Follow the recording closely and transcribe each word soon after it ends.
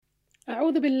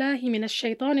أعوذ بالله من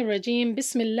الشيطان الرجيم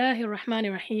بسم الله الرحمن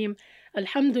الرحيم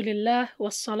الحمد لله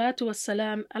والصلاة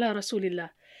والسلام على رسول الله.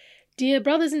 Dear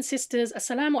brothers and sisters,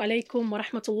 Assalamu alaikum wa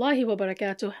rahmatullahi wa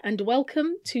barakatuh, and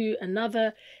welcome to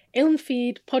another Ilm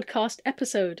Feed podcast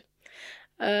episode.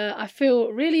 I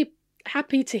feel really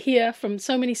happy to hear from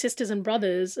so many sisters and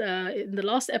brothers in the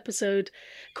last episode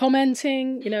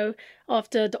commenting,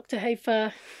 after Dr.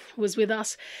 Haifa was with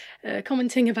us,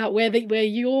 commenting about where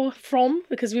you're from,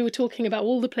 because we were talking about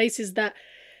all the places that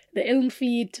the Ilm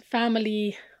Feed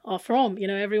family are from,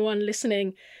 everyone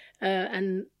listening.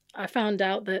 And I found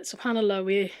out that,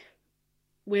 subhanAllah,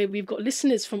 we've got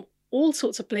listeners from all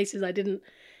sorts of places I didn't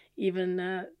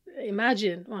even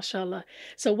imagine, mashallah.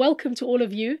 So welcome to all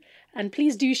of you, and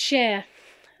please do share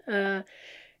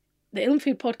the Ilm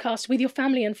Feed podcast with your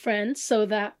family and friends so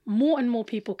that more and more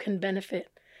people can benefit.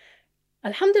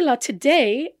 Alhamdulillah,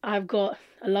 today I've got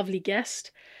a lovely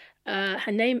guest.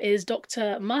 Her name is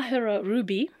Dr. Mahira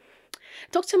Ruby.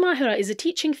 Dr. Mahira is a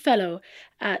teaching fellow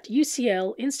at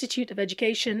UCL Institute of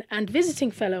Education and visiting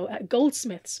fellow at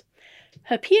Goldsmiths.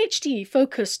 Her PhD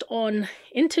focused on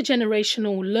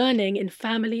intergenerational learning in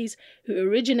families who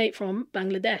originate from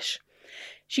Bangladesh.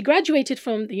 She graduated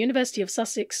from the University of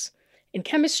Sussex in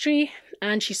chemistry,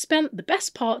 and she spent the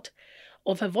best part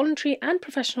of her voluntary and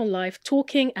professional life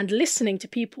talking and listening to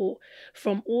people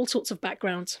from all sorts of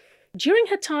backgrounds. During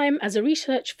her time as a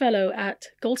research fellow at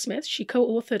Goldsmiths, she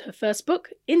co-authored her first book,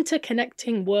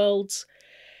 Interconnecting Worlds,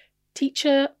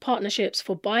 Teacher Partnerships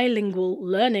for Bilingual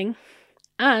Learning,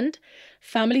 and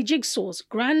Family Jigsaws,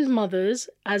 Grandmothers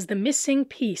as the Missing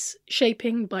Piece,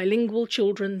 Shaping Bilingual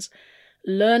Children's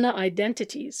Learner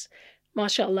Identities.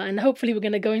 MashaAllah, and hopefully we're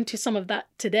going to go into some of that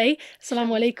today.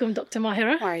 Assalamu alaikum, Dr.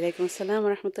 Mahira. Wa alaikum assalam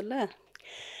wa rahmatullah.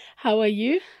 How are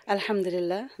you?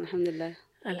 Alhamdulillah, alhamdulillah.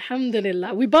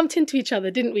 Alhamdulillah. We bumped into each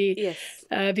other, didn't we? Yes.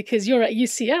 Because you're at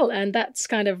UCL, and that's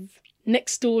kind of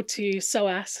next door to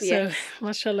SOAS. Yes. So,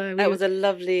 mashallah. That was a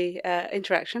lovely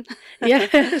interaction.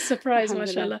 Yeah, surprise,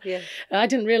 Alhamdulillah, mashallah. yeah. I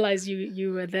didn't realize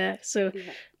you were there. So,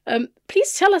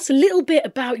 please tell us a little bit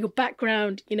about your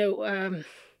background.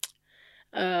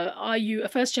 Are you a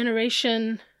first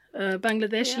generation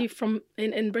Bangladeshi from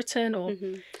in Britain, or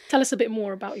tell us a bit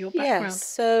more about your background? Yes,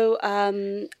 so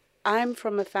I'm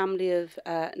from a family of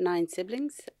 9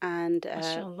 siblings, and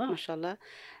mashallah.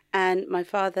 And my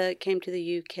father came to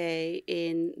the UK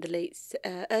in the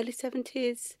early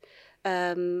 70s,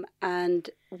 and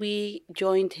we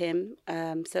joined him.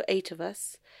 So 8 of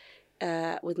us,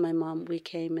 with my mum, we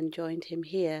came and joined him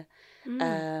here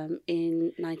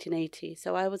in 1980.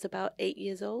 So I was about 8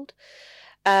 years old.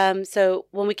 So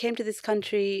when we came to this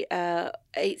country,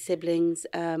 8 siblings,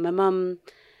 my mum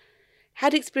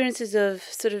had experiences of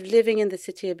sort of living in the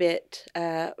city a bit.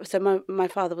 So my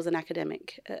father was an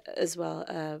academic as well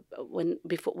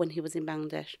when he was in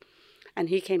Bangladesh, and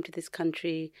he came to this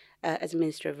country as a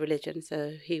minister of religion. So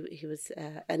he was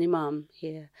an imam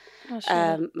here,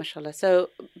 mashallah. So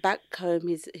back home,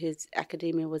 his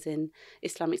academia was in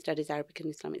Islamic studies, Arabic and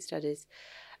Islamic studies.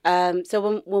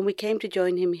 So when we came to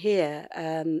join him here,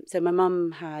 so my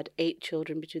mum had 8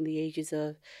 children between the ages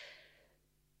of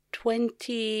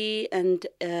 20, and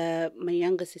my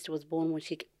younger sister was born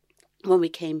when we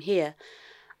came here.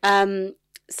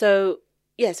 So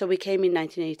we came in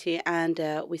 1980,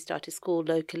 and we started school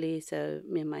locally. So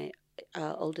me and my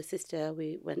older sister,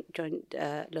 we joined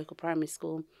local primary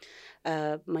school.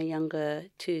 My younger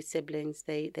 2 siblings,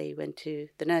 they went to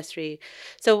the nursery.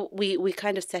 So we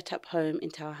kind of set up home in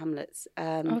Tower Hamlets.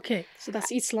 Okay, so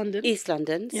that's East London. East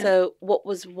London. Yeah. So what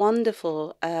was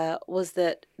wonderful was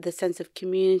that the sense of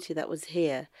community that was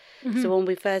here. So when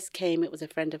we first came, it was a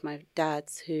friend of my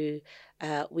dad's who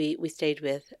we stayed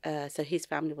with. So his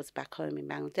family was back home in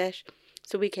Bangladesh.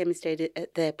 So we came and stayed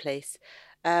at their place.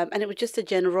 And it was just the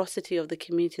generosity of the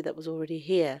community that was already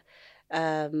here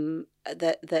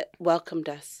that welcomed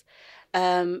us.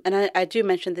 And I do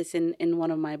mention this in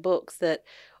one of my books, that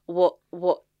what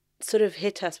sort of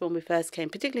hit us when we first came,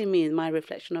 particularly me, in my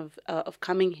reflection of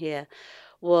coming here,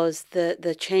 was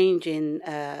the change in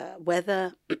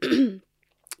weather.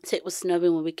 So it was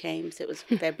snowing when we came. So it was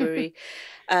February.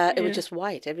 It was just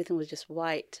white. Everything was just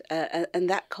white. And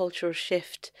that cultural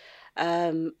shift.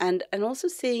 And also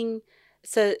seeing,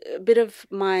 so a bit of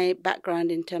my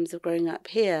background in terms of growing up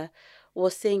here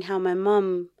was seeing how my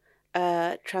mum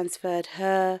transferred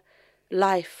her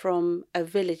life from a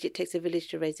village. It takes a village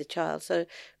to raise a child. So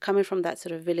coming from that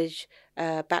sort of village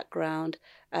background,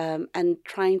 and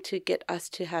trying to get us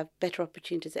to have better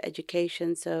opportunities at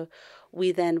education. So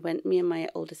we then went, me and my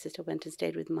older sister went and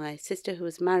stayed with my sister who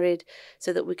was married,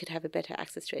 so that we could have a better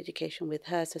access to education with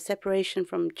her. So separation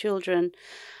from children.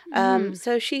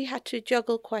 So she had to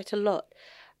juggle quite a lot.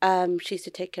 She used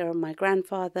to take care of my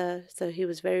grandfather, so he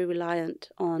was very reliant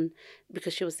on,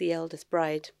 because she was the eldest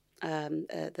bride,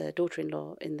 the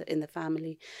daughter-in-law in the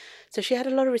family. So she had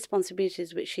a lot of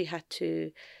responsibilities which she had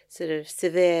to sort of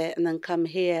sever, and then come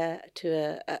here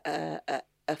to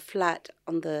a flat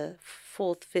on the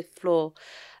fifth floor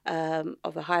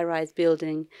of a high-rise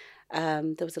building.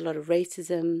 There was a lot of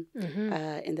racism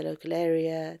in the local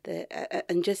area,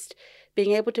 and just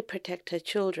being able to protect her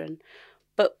children.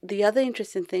 But the other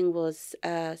interesting thing was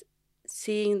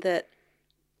seeing that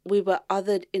we were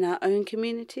othered in our own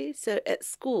community. So at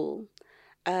school,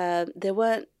 there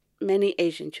weren't many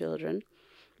Asian children,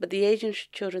 but the Asian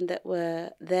children that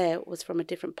were there was from a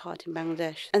different part in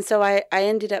Bangladesh. And so I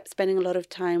ended up spending a lot of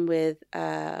time with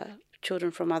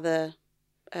children from other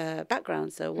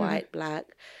backgrounds, so white, black,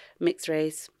 mixed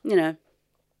race, you know.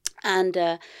 And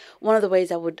one of the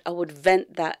ways I would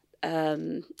vent that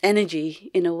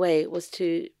energy in a way was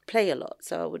to play a lot.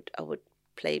 So I would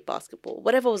play basketball,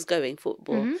 whatever was going,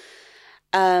 football.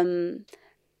 And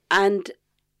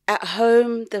at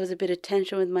home, there was a bit of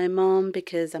tension with my mom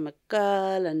because I'm a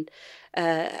girl, and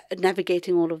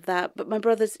navigating all of that. But my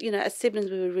brothers, you know, as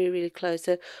siblings, we were really, really close.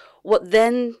 So what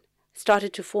then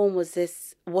started to form was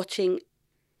this watching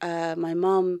my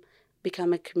mom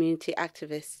become a community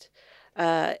activist.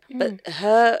 But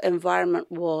her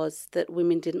environment was that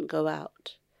women didn't go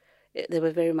out. They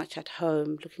were very much at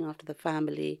home, looking after the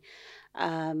family.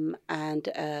 And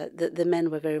the men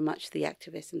were very much the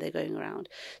activists, and they're going around.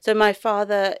 So my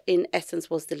father, in essence,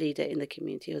 was the leader in the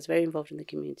community. He was very involved in the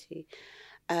community.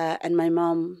 And my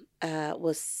mom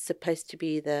was supposed to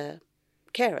be the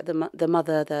carer, the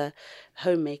mother, the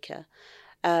homemaker.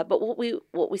 But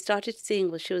what we started seeing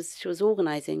was she was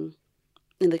organizing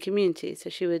in the community. So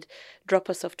she would drop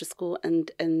us off to school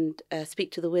and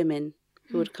speak to the women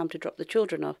who would come to drop the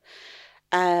children off.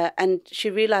 And she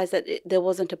realized that there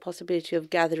wasn't a possibility of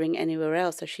gathering anywhere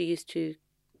else. So she used to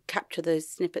capture those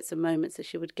snippets of moments that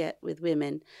she would get with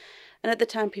women. And at the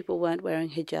time, people weren't wearing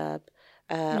hijab.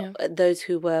 Those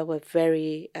who were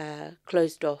very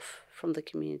closed off from the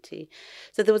community.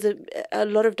 So there was a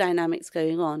lot of dynamics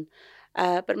going on.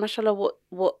 But mashallah,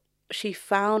 what she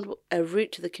found a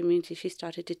route to the community. She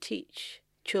started to teach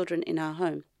children in our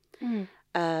home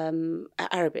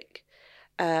Arabic.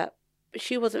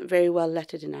 She wasn't very well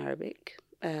lettered in Arabic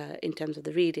in terms of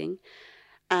the reading,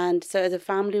 and so as a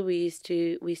family we used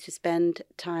to spend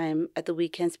time at the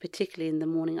weekends, particularly in the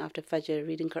morning after Fajr,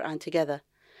 reading Quran together.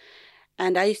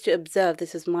 And I used to observe,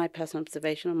 this is my personal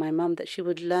observation on my mum, that she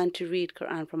would learn to read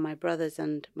Quran from my brothers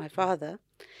and my father,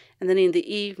 and then in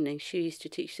the evening she used to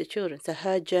teach the children. So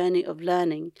her journey of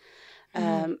learning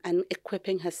and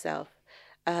equipping herself,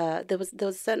 there was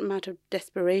a certain amount of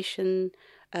desperation,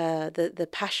 the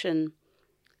passion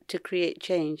to create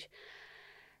change.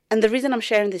 And the reason I'm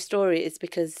sharing this story is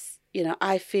because, you know,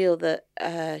 I feel that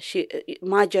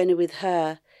my journey with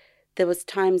her, there was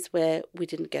times where we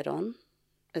didn't get on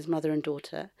as mother and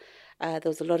daughter. There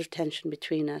was a lot of tension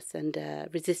between us and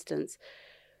resistance.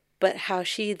 But how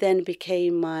she then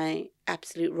became my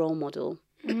absolute role model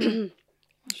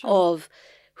of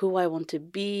who I want to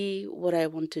be, what I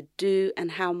want to do,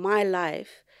 and how my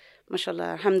life,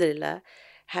 mashallah, alhamdulillah,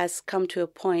 has come to a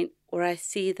point where I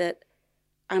see that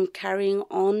I'm carrying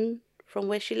on from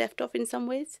where she left off in some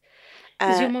ways.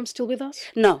 Is your mom still with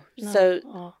us? No. So,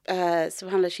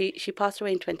 subhanallah, she passed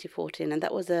away in 2014, and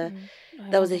that was a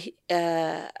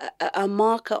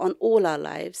marker on all our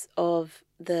lives. Of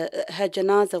her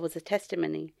janazah was a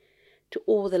testimony to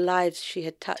all the lives she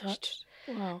had touched.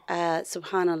 Wow.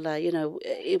 Subhanallah, you know,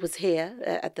 it was here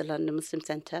at the London Muslim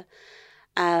Centre.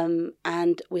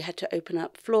 And we had to open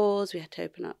up floors, we had to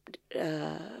open up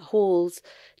halls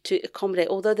to accommodate,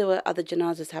 although there were other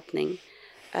janazas happening,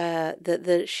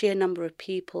 the sheer number of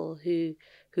people who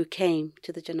came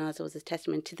to the janazah was a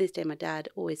testament. To this day, my dad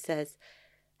always says,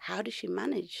 how does she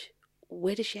manage?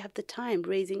 Where does she have the time?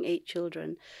 Raising 8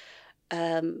 children,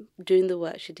 doing the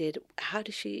work she did. How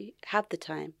does she have the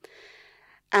time?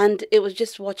 And it was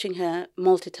just watching her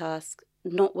multitask,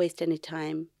 not waste any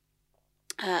time.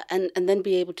 And then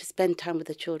be able to spend time with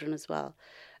the children as well.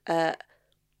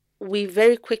 We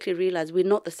very quickly realized we're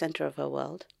not the center of her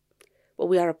world, but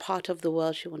we are a part of the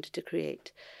world she wanted to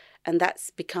create. And that's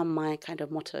become my kind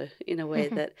of motto, in a way,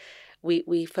 that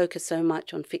we focus so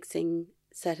much on fixing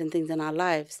certain things in our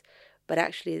lives, but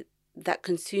actually that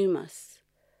consume us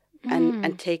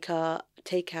and take our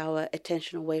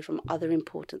attention away from other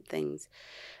important things.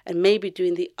 And maybe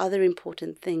doing the other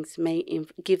important things may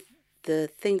give the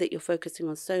thing that you're focusing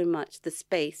on so much the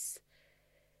space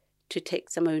to take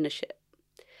some ownership.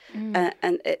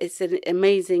 And it's an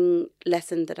amazing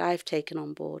lesson that I've taken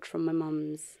on board from my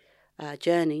mum's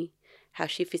journey, how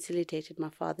she facilitated my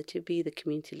father to be the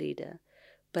community leader,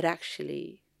 but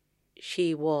actually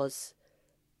she was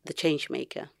the change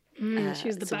maker. She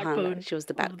was the backbone. She was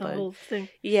the backbone of the whole thing.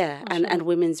 Yeah, and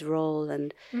women's role,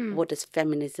 and what does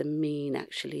feminism mean?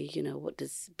 Actually, what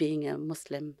does being a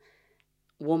Muslim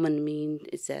woman mean?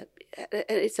 It's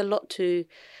a lot to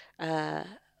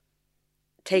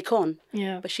take on.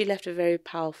 Yeah, but she left a very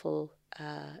powerful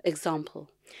example.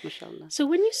 Mashallah. So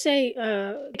when you say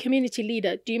community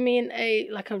leader, do you mean a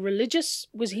religious?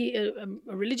 Was he a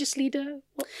religious leader?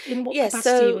 In what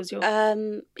capacity was your?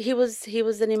 He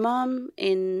was an imam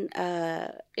in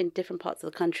different parts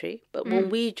of the country. But when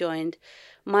we joined,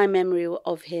 my memory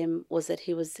of him was that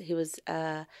he was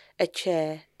a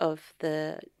chair of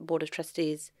the board of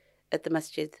trustees at the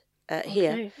masjid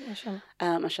here. Mashallah.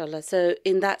 Mashallah. So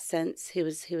in that sense, he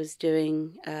was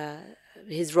doing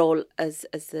his role as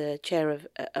the chair of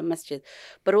a masjid,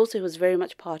 but also he was very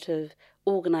much part of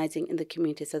organising in the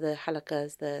community. So the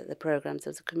halakas, the programs,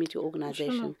 there was a community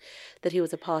organisation that he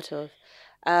was a part of.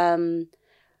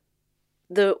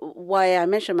 Why I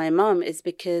mention my mum is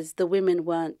because the women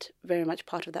weren't very much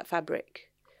part of that fabric.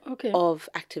 Of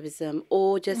activism,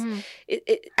 or just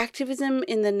activism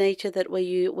in the nature that where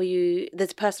you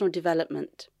there's personal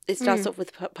development. It starts off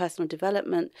with personal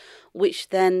development, which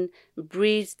then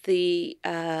breeds the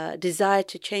desire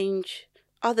to change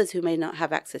others who may not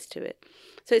have access to it.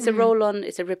 So it's a roll-on,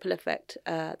 it's a ripple effect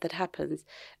that happens,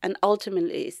 and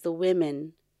ultimately it's the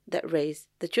women that raise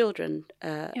the children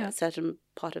a certain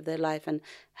part of their life and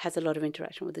has a lot of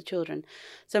interaction with the children.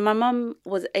 So my mum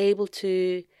was able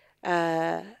to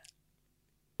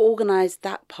organize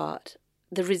that part.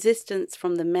 The resistance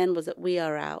from the men was that we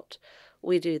are out,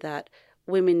 we do that,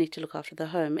 women need to look after the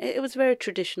home. It was very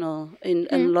traditional in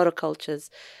a lot of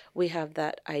cultures. We have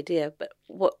that idea, but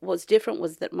what was different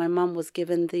was that my mum was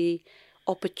given the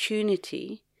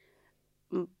opportunity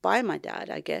by my dad,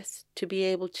 I guess, to be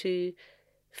able to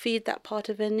feed that part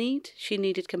of her need. She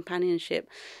needed companionship.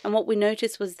 And what we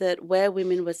noticed was that where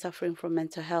women were suffering from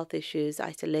mental health issues,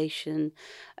 isolation,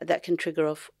 that can trigger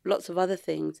off lots of other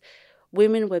things,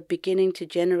 women were beginning to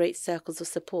generate circles of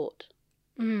support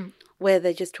where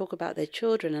they just talk about their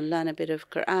children and learn a bit of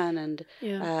Quran.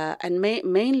 And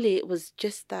mainly it was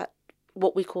just that,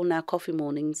 what we call now coffee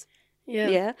mornings.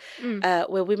 Where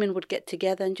women would get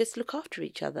together and just look after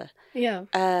each other.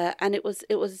 And it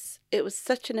was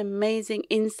such an amazing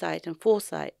insight and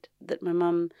foresight that my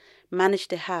mum managed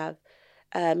to have,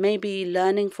 maybe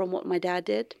learning from what my dad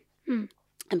did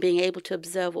and being able to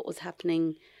observe what was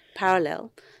happening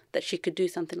parallel, that she could do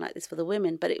something like this for the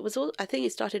women. But it was all, I think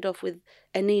it started off with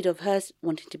a need of hers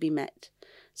wanting to be met.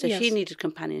 So she needed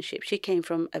companionship. She came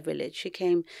from a village. She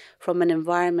came from an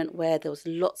environment where there was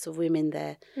lots of women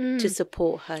there to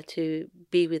support her, to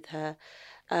be with her.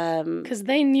 Because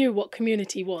they knew what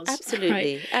community was. Absolutely,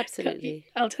 right? Absolutely.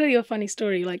 I'll tell you a funny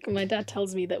story. Like, my dad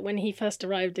tells me that when he first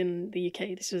arrived in the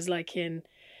UK, this was like in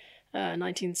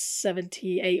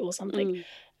 1978 or something,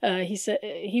 he said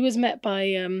he was met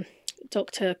by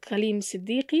Dr. Khalim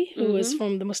Siddiqui, who was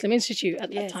from the Muslim Institute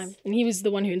at that time. And he was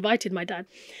the one who invited my dad.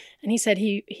 And he said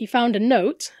he found a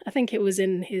note, I think it was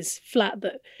in his flat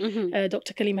that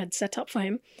Dr. Khalim had set up for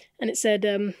him. And it said,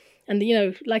 and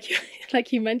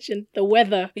like you mentioned, the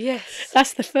weather. Yes.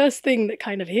 That's the first thing that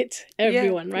kind of hit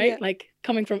everyone, right? Yeah. Like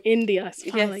coming from India. It's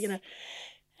kind of like,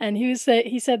 And he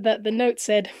said that the note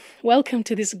said, "Welcome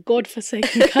to this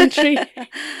godforsaken country."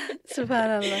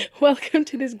 Subhanallah. Welcome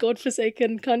to this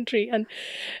godforsaken country. And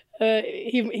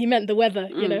he meant the weather,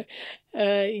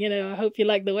 I hope you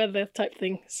like the weather type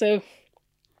thing. So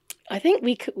I think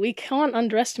we can't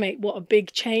underestimate what a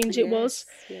big change it was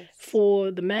for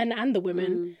the men and the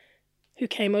women who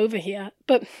came over here.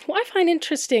 But what I find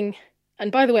interesting,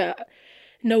 and by the way,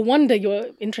 no wonder you're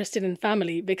interested in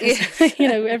family, because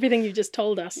everything you just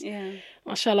told us. Yeah.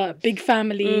 Mashallah, a big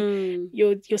family.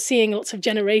 You're seeing lots of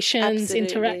generations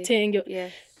interacting.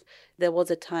 Yes. There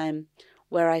was a time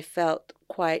where I felt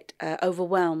quite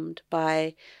overwhelmed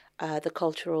by the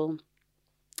cultural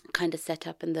kind of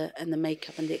setup and the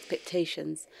makeup and the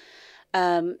expectations.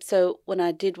 So when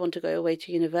I did want to go away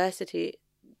to university,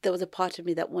 there was a part of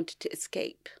me that wanted to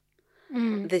escape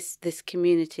this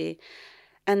community.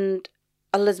 And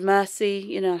Allah's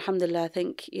mercy, alhamdulillah, I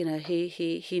think,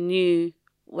 he knew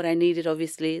what I needed,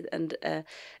 obviously, and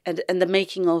the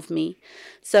making of me.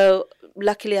 So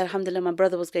luckily, alhamdulillah, my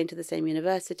brother was going to the same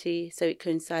university, so it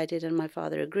coincided, and my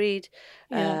father agreed.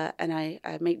 And I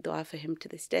make dua for him to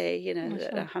this day. You know,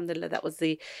 alhamdulillah, that was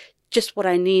just what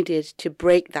I needed to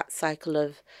break that cycle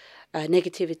of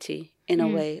negativity in a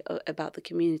way about the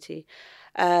community.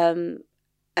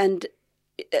 And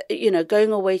you know,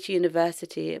 going away to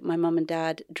university, my mum and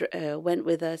dad went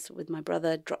with us, with my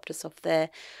brother, dropped us off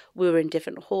there. We were in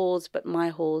different halls, but my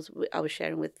halls, I was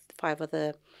sharing with 5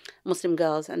 other Muslim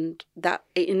girls. And that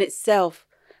in itself,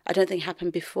 I don't think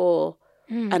happened before.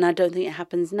 And I don't think it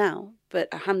happens now.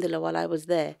 But alhamdulillah, while I was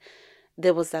there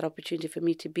was that opportunity for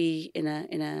me to be in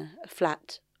a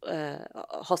flat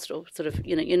hostel, sort of,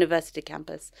 you know, university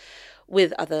campus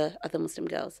with other Muslim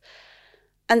girls.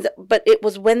 But it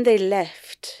was when they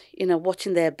left, you know,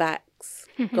 watching their backs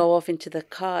go off into the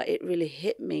car, it really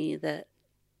hit me that,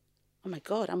 oh my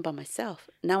God, I'm by myself.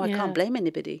 Now I can't blame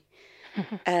anybody.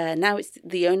 Now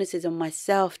the onus is on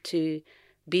myself to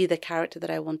be the character that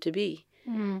I want to be.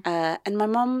 And my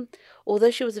mum,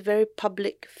 although she was a very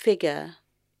public figure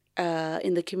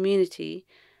in the community,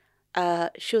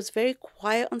 she was very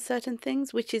quiet on certain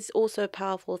things, which is also a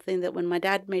powerful thing, that when my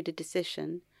dad made a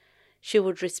decision, she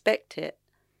would respect it.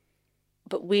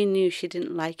 But we knew she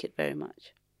didn't like it very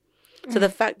much. So the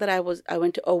fact that I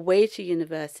went away to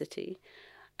university,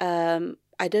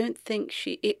 I don't think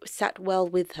it sat well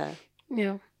with her.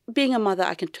 Yeah. Being a mother,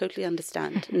 I can totally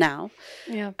understand now.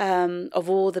 Yeah. Of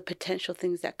all the potential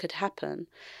things that could happen,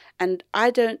 and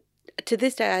to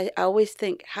this day, I always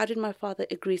think, how did my father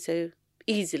agree so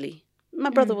easily? My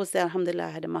brother was there, alhamdulillah,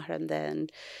 I had a mahram there,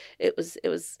 and it was.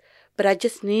 But I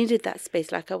just needed that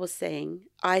space, like I was saying,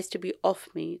 eyes to be off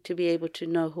me, to be able to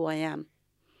know who I am,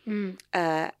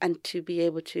 and to be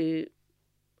able to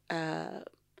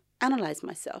analyze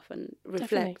myself and reflect.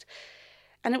 Definitely.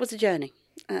 And it was a journey,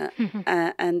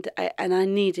 and I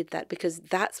needed that, because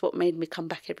that's what made me come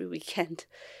back every weekend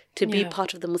to be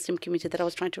part of the Muslim community that I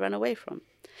was trying to run away from.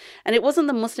 And it wasn't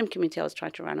the Muslim community I was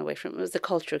trying to run away from; it was the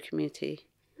cultural community,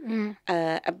 and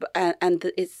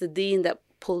it's the deen that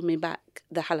pulled me back.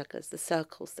 The halakas, the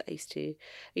circles that we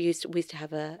used to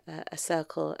have a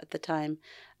circle at the time,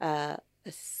 a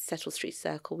Settle Street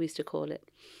Circle we used to call it,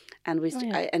 and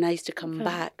I used to come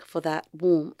back for that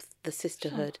warmth, the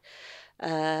sisterhood,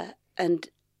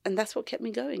 and that's what kept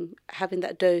me going, having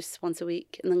that dose once a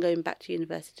week, and then going back to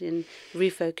university and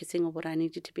refocusing on what I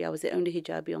needed to be. I was the only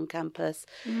hijabi on campus,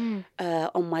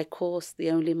 on my course, the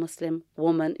only Muslim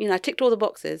woman. You know, I ticked all the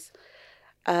boxes,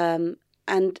 and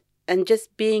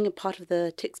just being a part of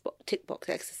the tick box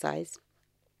exercise,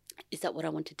 is that what I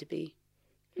wanted to be?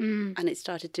 And it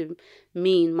started to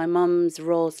mean, my mum's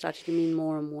role started to mean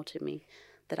more and more to me,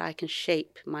 that I can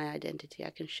shape my identity,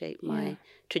 I can shape my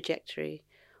trajectory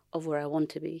of where I want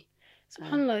to be.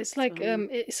 SubhanAllah, it's like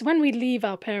it's when we leave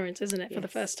our parents, isn't it, for the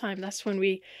first time? That's when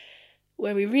we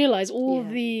realize all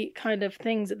the kind of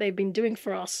things that they've been doing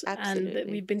for us. Absolutely. And that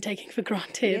we've been taking for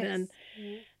granted. Yes.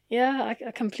 And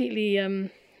I completely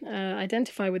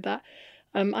identify with that.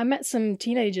 I met some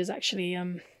teenagers actually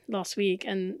last week,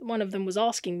 and one of them was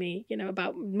asking me, you know,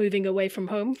 about moving away from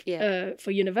home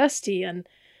for university and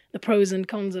the pros and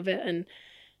cons of it. And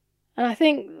I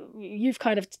think you've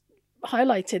kind of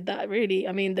highlighted that, really.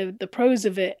 I mean, the pros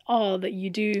of it are that you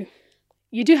do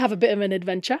have a bit of an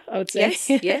adventure, I would say.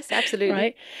 Yes,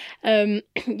 absolutely. Right?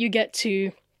 You get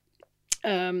to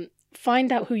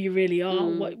find out who you really are,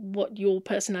 what your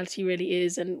personality really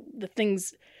is, and the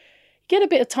things. Get a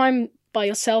bit of time by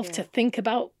yourself to think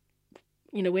about,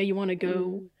 you know, where you want to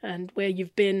go and where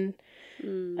you've been,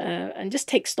 and just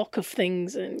take stock of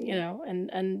things, and you know,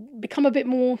 and become a bit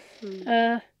more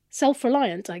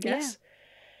self-reliant, I guess. Yeah.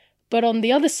 But on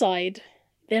the other side,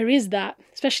 there is that,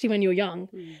 especially when you're young,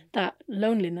 that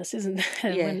loneliness, isn't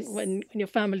there? Yes. when your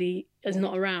family is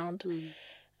not around,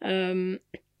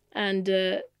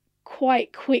 and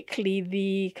quite quickly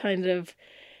the kind of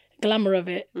glamour of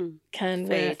it can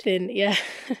wear thin.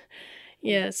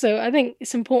 Yeah. So I think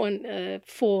it's important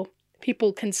for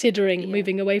people considering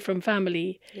moving away from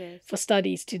family for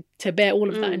studies to bear all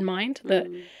of that in mind, that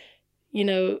you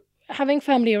know, having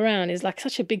family around is like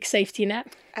such a big safety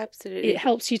net. Absolutely. It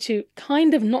helps you to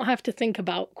kind of not have to think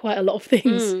about quite a lot of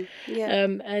things,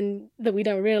 and that we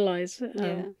don't realize.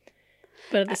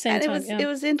 But at the same time, it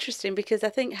was interesting, because I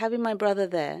think having my brother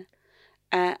there,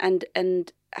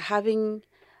 and having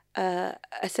a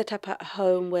setup at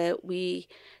home where we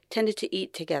tended to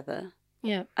eat together.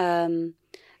 Yeah. And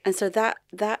so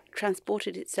that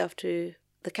transported itself to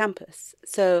the campus.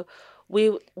 So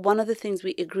one of the things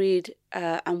we agreed,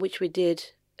 and which we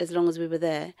did as long as we were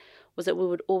there, was that we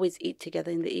would always eat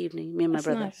together in the evening, me and my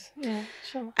brother. Nice. Yeah,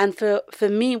 sure. And for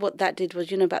me, what that did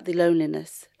was, about the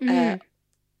loneliness.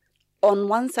 On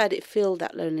one side, it filled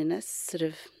that loneliness, sort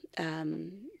of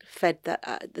fed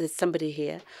that there's somebody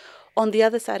here. On the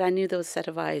other side, I knew there was a set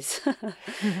of eyes.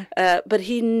 But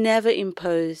he never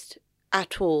imposed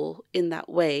at all in that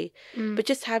way. But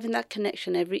just having that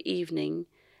connection every evening,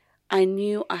 I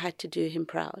knew I had to do him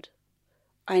proud.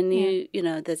 I knew,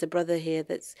 there's a brother here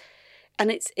and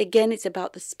it's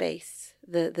about the space,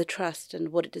 the trust, and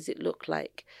what does it look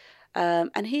like.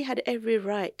 And he had every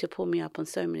right to pull me up on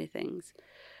so many things.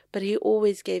 But he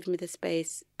always gave me the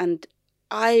space. And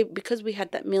because we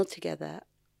had that meal together,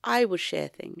 I would share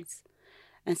things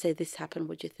and say, this happened,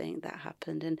 what do you think? That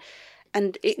happened.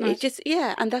 And it just,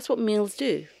 and that's what meals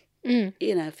do.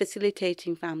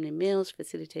 Facilitating family meals,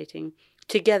 facilitating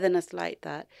togetherness like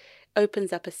that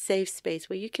opens up a safe space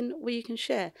where you can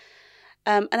share.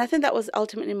 And I think that was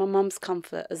ultimately my mum's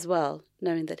comfort as well,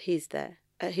 knowing that he's there.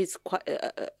 He's quite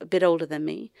a bit older than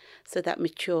me, so that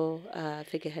mature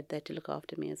figurehead there to look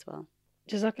after me as well.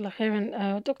 Jazakallah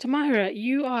khairan. Dr. Mahira,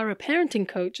 you are a parenting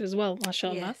coach as well,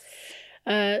 mashallah.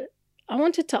 Yes. I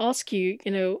wanted to ask you,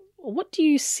 what do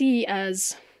you see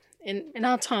as, in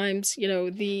our times,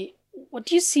 what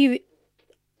do you see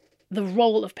the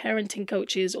role of parenting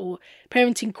coaches or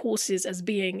parenting courses as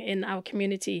being in our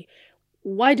community?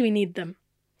 Why do we need them?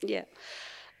 Yeah.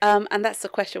 And that's the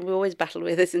question we always battle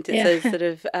with, isn't it? Yeah. So sort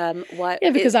of why? Yeah,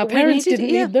 because our parents didn't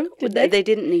need them, did they? They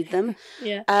didn't need them.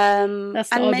 Yeah. That's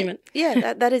the argument.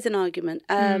 That is an argument.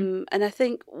 And I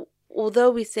think although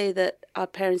we say that our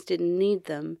parents didn't need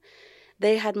them,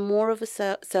 they had more of a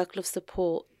circle of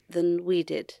support than we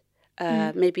did.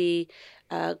 Maybe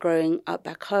growing up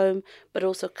back home, but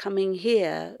also coming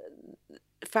here.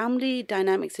 Family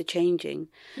dynamics are changing.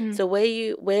 So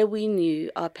where we knew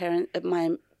our parents,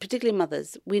 particularly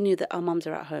mothers, we knew that our mums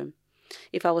are at home.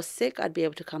 If I was sick, I'd be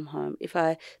able to come home. If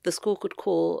the school could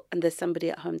call and there's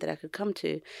somebody at home that I could come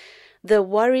to. The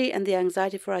worry and the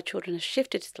anxiety for our children has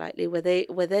shifted slightly, where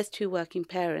there's two working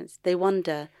parents. They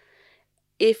wonder,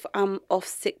 if I'm off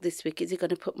sick this week, is it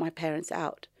going to put my parents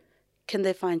out? Can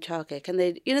they find childcare? Can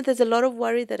they, there's a lot of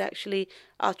worry that actually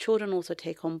our children also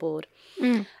take on board.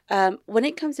 When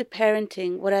it comes to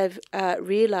parenting, what I've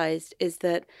realized is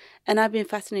that, and I've been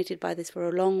fascinated by this for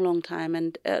a long, long time,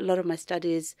 and a lot of my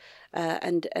studies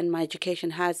and my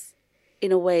education has,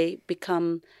 in a way,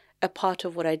 become a part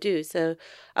of what I do. So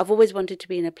I've always wanted to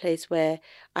be in a place where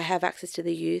I have access to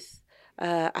the youth.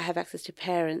 I have access to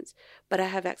parents, but I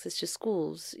have access to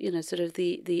schools, sort of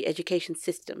the education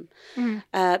system,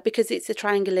 because it's a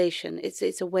triangulation.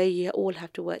 It's a way you all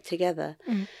have to work together.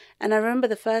 And I remember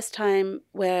the first time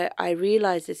where I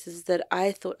realized this is that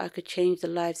I thought I could change the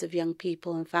lives of young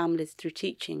people and families through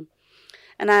teaching.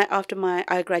 And after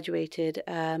I graduated,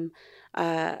 I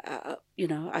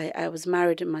was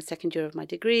married in my second year of my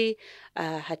degree,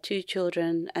 had 2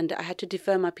 children, and I had to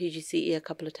defer my PGCE a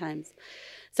couple of times.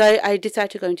 So I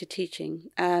decided to go into teaching,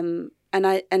 and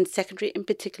secondary in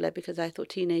particular, because I thought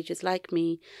teenagers like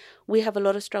me, we have a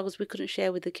lot of struggles we couldn't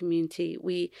share with the community.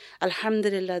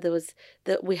 Alhamdulillah,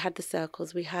 we had the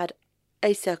circles, we had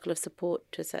a circle of support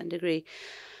to a certain degree.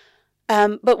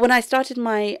 But when I started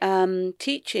my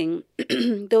teaching,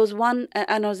 there was one,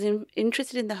 and I was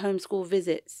interested in the homeschool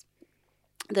visits,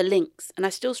 the links, and I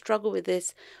still struggle with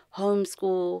this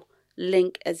homeschool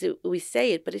link as we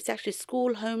say it, but it's actually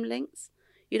school-home links.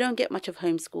 You don't get much of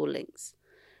homeschool links.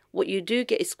 What you do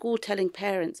get is school telling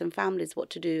parents and families what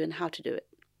to do and how to do it.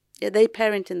 Yeah, they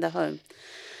parent in the home.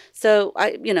 So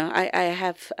I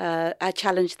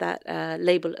challenged that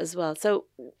label as well. So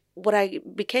what I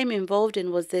became involved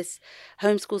in was this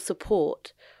homeschool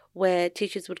support, where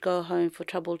teachers would go home for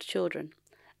troubled children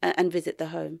and visit the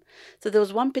home. So there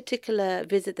was one particular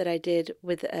visit that I did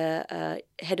with a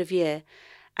head of year,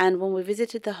 and when we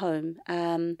visited the home,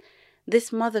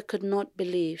 this mother could not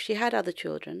believe, she had other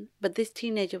children, but this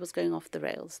teenager was going off the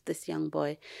rails, this young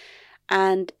boy.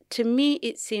 And to me,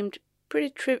 it seemed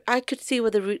pretty I could see where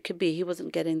the root could be. He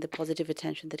wasn't getting the positive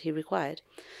attention that he required.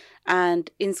 And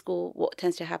in school, what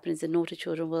tends to happen is the naughty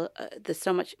children there's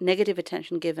so much negative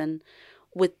attention given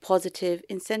with positive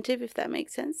incentive, if that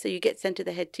makes sense. So you get sent to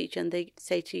the head teacher and they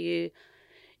say to you,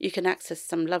 you can access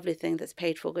some lovely thing that's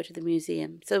paid for, go to the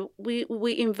museum. So we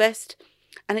invest.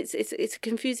 And it's a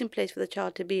confusing place for the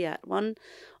child to be at. On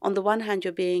the one hand,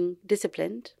 you're being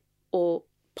disciplined or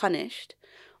punished.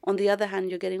 On the other hand,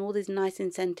 you're getting all these nice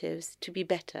incentives to be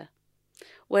better.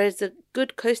 Whereas the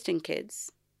good coasting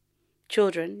kids,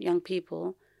 children, young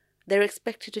people, they're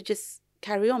expected to just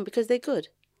carry on because they're good.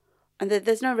 And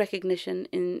there's no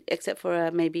recognition except for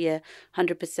maybe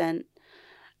 100%.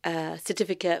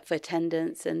 certificate for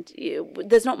attendance, and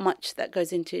there's not much that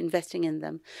goes into investing in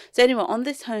them. So anyway, on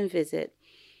this home visit,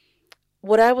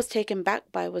 what I was taken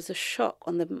back by was a shock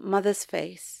on the mother's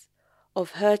face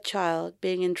of her child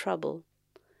being in trouble.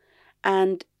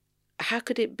 And how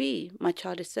could it be? My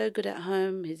child is so good at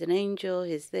home, he's an angel,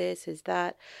 he's this, he's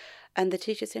that. And the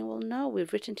teacher saying, well, no,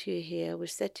 we've written to you here,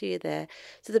 we've said to you there.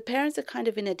 So the parents are kind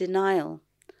of in a denial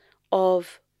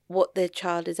of what their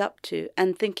child is up to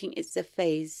and thinking it's a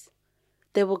phase.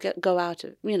 They will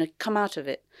come out of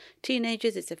it.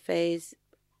 Teenagers, it's a phase.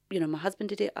 My husband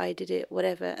did it, I did it,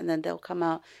 whatever, and then they'll come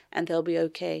out and they'll be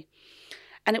okay.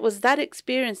 And it was that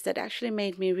experience that actually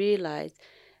made me realize,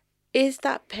 is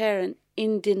that parent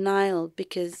in denial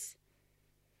because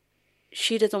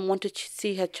she doesn't want to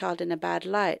see her child in a bad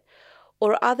light?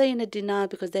 Or are they in a denial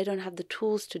because they don't have the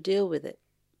tools to deal with it?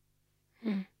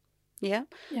 Mm. Yeah?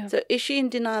 So is she in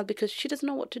denial because she doesn't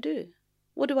know what to do?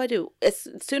 What do I do? As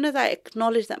soon as I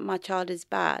acknowledge that my child is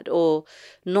bad or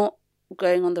not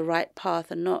going on the right path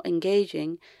and not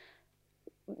engaging,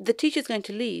 the teacher's going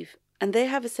to leave and they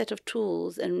have a set of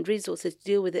tools and resources to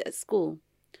deal with it at school.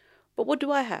 But what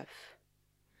do I have?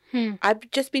 I've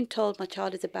just been told my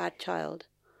child is a bad child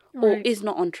or is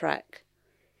not on track.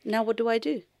 Now what do I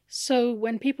do? So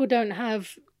when people don't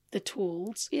have the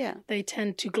tools, they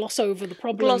tend to gloss over the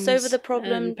problems.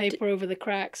 And paper over the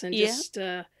cracks and just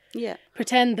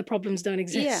pretend the problems don't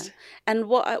exist. Yeah. And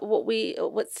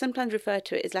what sometimes referred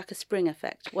to it is like a spring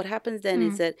effect. What happens then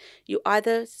is that you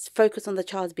either focus on the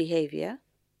child's behavior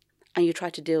and you try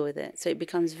to deal with it. So it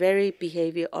becomes very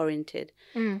behavior oriented.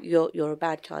 You're a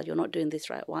bad child. You're not doing this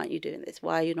right. Why aren't you doing this?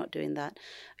 Why are you not doing that?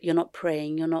 You're not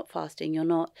praying. You're not fasting. You're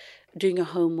not doing your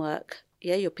homework.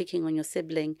 Yeah, you're picking on your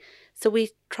sibling. So we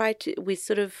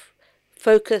sort of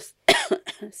focus,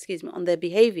 on their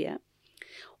behavior,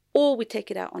 or we take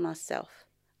it out on ourselves.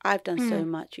 I've done so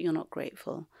much. You're not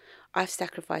grateful. I've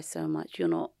sacrificed so much. You're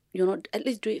not. At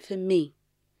least do it for me.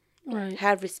 Right.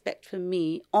 Have respect for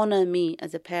me. Honor me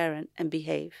as a parent and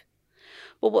behave.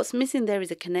 But what's missing there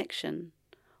is a connection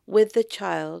with the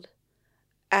child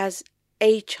as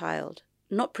a child,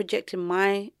 not projecting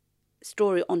my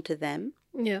story onto them.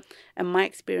 Yeah. And my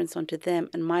experience onto them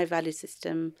and my value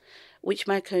system, which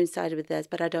might coincide with theirs,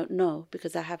 but I don't know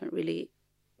because I haven't really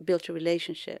built a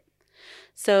relationship.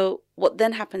 So what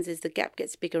then happens is the gap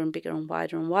gets bigger and bigger and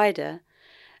wider,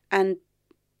 and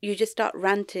you just start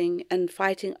ranting and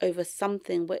fighting over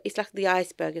something where it's like the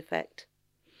iceberg effect,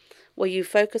 where you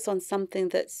focus on something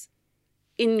that's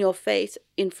in your face,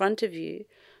 in front of you,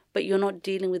 but you're not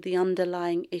dealing with the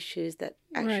underlying issues that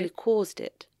actually caused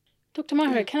it. Dr.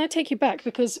 Mahira, can I take you back?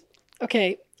 Because,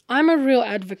 I'm a real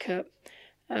advocate,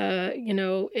 in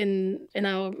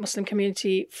our Muslim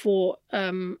community for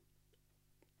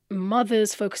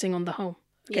mothers focusing on the home,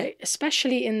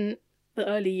 especially in the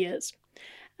early years.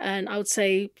 And I would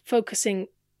say focusing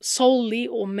solely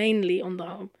or mainly on the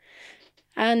home.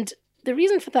 And the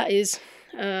reason for that is,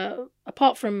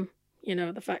 apart from,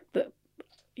 the fact that,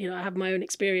 I have my own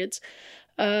experience,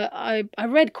 I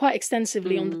read quite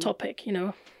extensively on the topic,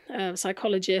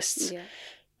 psychologists,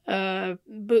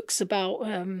 books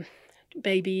about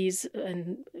babies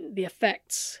and the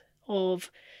effects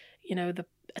of, the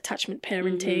attachment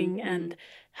parenting and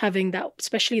having that,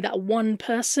 especially that one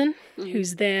person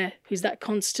who's there, who's that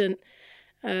constant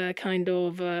kind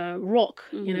of rock,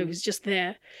 who's just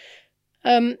there.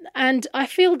 And I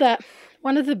feel that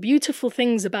one of the beautiful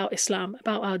things about Islam,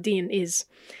 about our deen, is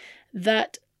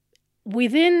that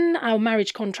within our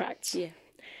marriage contracts,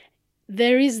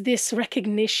 there is this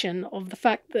recognition of the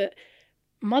fact that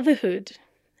motherhood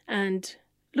and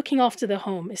looking after the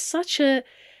home is such a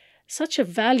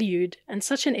valued and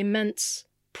such an immense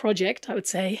project, I would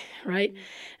say, right?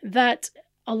 That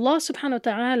Allah subhanahu wa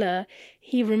ta'ala,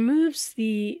 He removes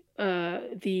the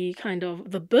kind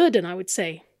of the burden, I would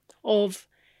say, of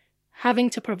having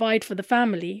to provide for the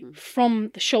family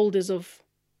from the shoulders of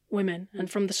women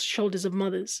and from the shoulders of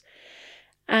mothers.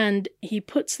 And He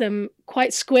puts them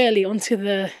quite squarely onto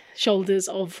the shoulders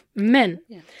of men.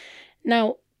 Yeah.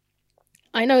 Now,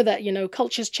 I know that,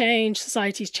 cultures change,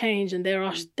 societies change, and there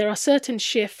are certain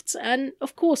shifts. And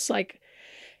of course,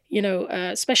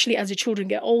 especially as the children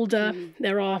get older,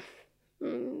 there are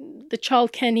the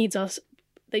childcare needs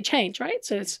they change, right?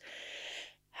 So it's,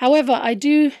 however, I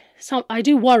do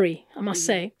worry, I must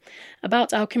say,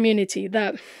 about our community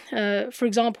that, for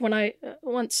example, when I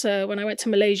went to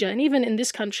Malaysia, and even in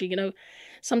this country,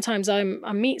 sometimes I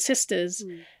meet sisters,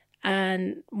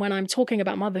 and when I'm talking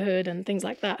about motherhood and things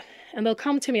like that, and they'll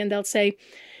come to me and they'll say,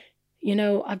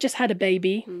 I've just had a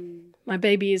baby. My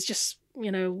baby is just,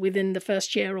 within the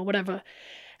first year or whatever.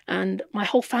 and my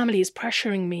whole family is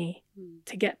pressuring me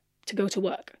to go to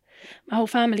work. My whole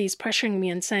family is pressuring me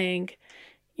and saying,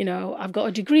 you know, I've got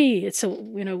a degree. It's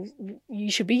you know,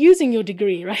 you should be using your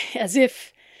degree, right? As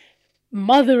if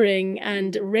mothering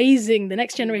and raising the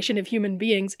next generation of human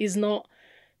beings is not,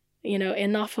 you know,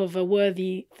 enough of a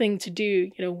worthy thing to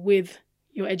do, you know, with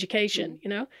your education, you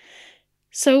know?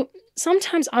 So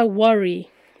sometimes I worry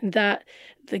that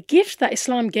the gift that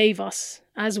Islam gave us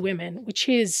as women, which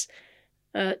is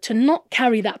to not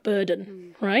carry that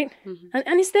burden, right?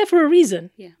 And it's there for a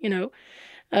reason, you know?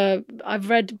 I've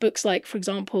read books like, for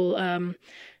example,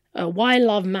 Why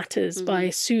Love Matters by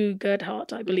Sue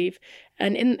Gerhardt, I believe.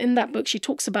 And in that book, she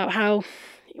talks about how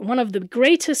one of the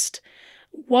greatest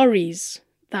worries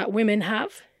that women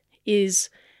have is,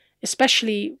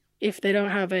 especially if they don't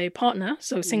have a partner,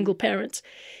 so single parents,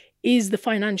 is the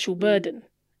financial burden.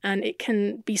 And it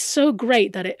can be so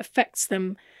great that it affects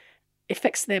their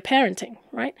parenting,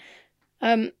 right?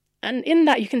 And in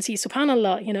that you can see,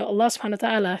 subhanAllah, you know, Allah subhanahu wa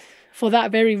ta'ala, for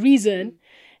that very reason,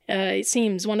 it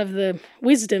seems one of the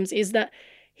wisdoms is that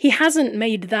he hasn't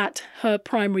made that her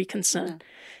primary concern. No.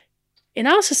 In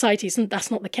our societies,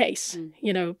 that's not the case.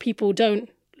 You know, people don't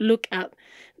look at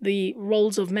the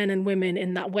roles of men and women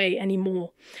in that way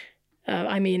anymore.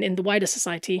 I mean, in the wider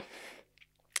society.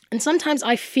 And sometimes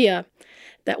I fear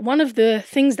that one of the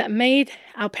things that made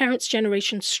our parents'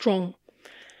 generation strong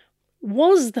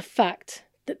was the fact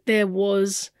that there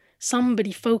was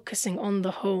somebody focusing on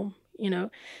the home, you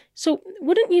know. So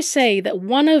wouldn't you say that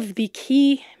one of the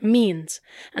key means,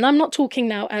 and I'm not talking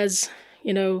now as,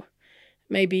 you know,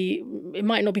 maybe it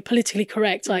might not be politically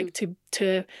correct, like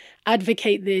to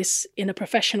advocate this in a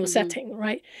professional setting,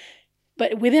 right?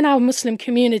 But within our Muslim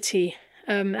community,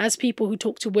 as people who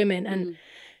talk to women, and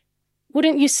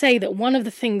wouldn't you say that one of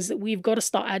the things that we've got to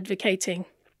start advocating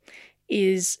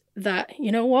is that,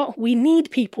 you know what, we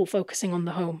need people focusing on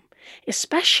the home,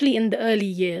 especially in the early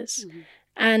years.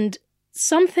 And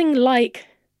something like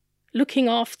looking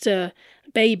after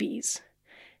babies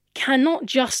cannot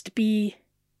just be,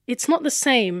 it's not the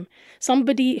same.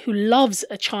 Somebody who loves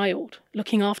a child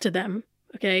looking after them,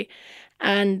 okay,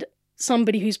 and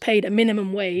somebody who's paid a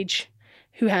minimum wage,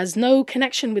 who has no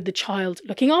connection with the child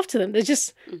looking after them. There's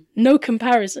just no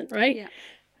comparison, right? Yeah.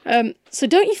 So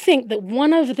don't you think that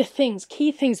one of the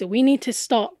key things that we need to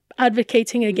start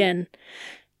advocating again,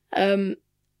 and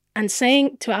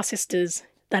saying to our sisters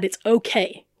that it's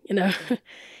okay, you know,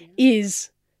 is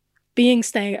being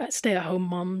stay-at-home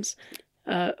moms,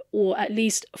 or at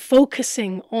least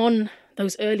focusing on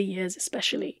those early years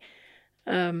especially,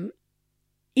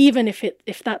 even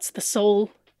if that's the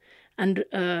sole and,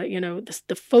 you know,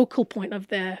 the focal point of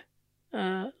their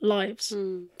lives.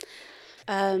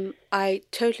 I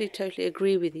totally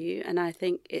agree with you, and I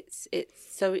think it's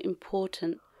so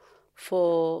important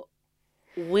for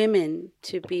women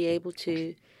to be able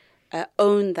to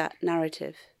own that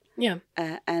narrative,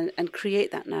 and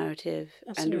create that narrative.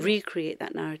 Absolutely. And recreate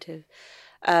that narrative,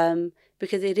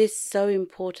 because it is so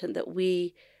important that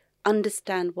we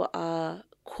understand what our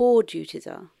core duties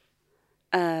are.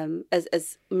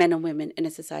 As men and women in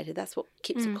a society, that's what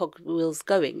keeps the cogwheels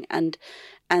going, and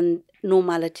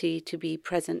normality to be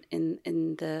present in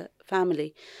the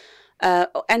family,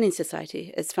 and in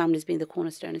society, as families being the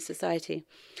cornerstone of society.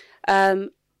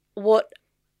 What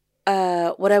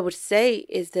I would say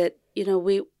is that, you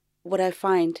know, what I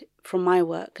find from my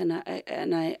work, and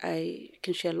I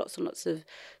can share lots and lots of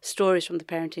stories from the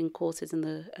parenting courses and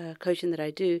the coaching that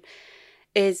I do,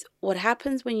 is what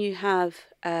happens when you have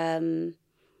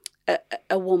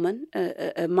a woman,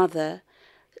 a mother,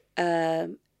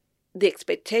 the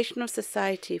expectation of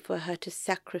society for her to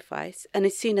sacrifice, and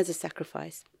it's seen as a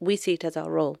sacrifice. We see it as our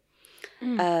role,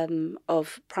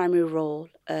 of primary role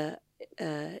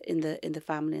in the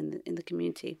family, in the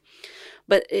community.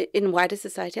 But in wider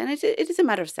society, and it is a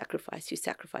matter of sacrifice. You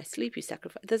sacrifice sleep, you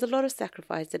sacrifice. There's a lot of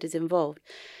sacrifice that is involved.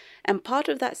 And part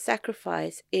of that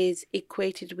sacrifice is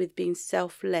equated with being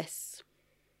selfless.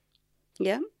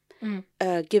 Yeah?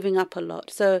 Giving up a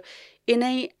lot. So in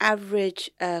an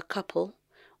average couple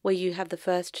where you have the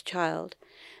first child,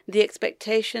 the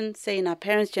expectation, say in our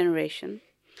parents' generation,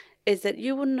 is that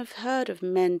you wouldn't have heard of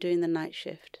men doing the night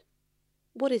shift.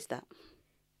 What is that?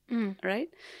 Right?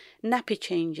 Nappy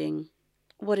changing.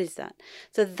 What is that?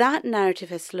 So that narrative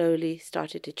has slowly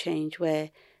started to change,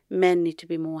 where men need to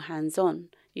be more hands-on.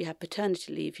 You have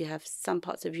paternity leave. You have some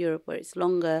parts of Europe where it's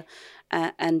longer,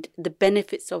 and the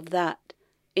benefits of that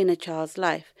in a child's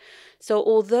life. So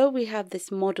although we have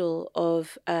this model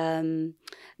of the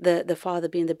father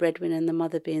being the breadwinner and the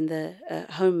mother being the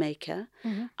homemaker,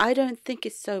 I don't think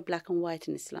it's so black and white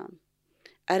in Islam.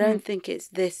 I don't think it's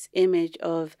this image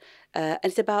of, and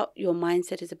it's about your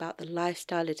mindset, it's about the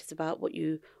lifestyle, it is about what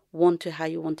you want to, how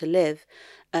you want to live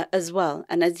as well.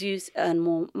 And as you earn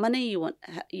more money, you want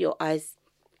your eyes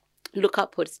look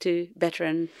upwards to better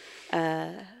and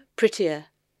prettier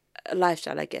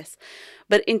lifestyle, I guess.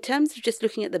 But in terms of just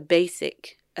looking at the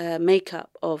basic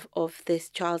makeup of this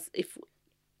child's, if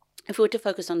we were to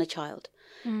focus on a child,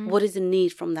 what is the need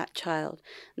from that child?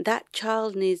 That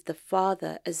child needs the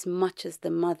father as much as the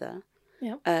mother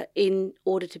in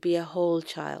order to be a whole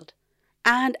child,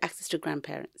 and access to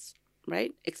grandparents,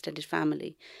 right? Extended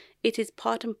family. It is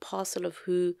part and parcel of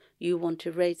who you want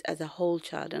to raise as a whole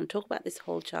child. And I talk about this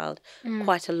whole child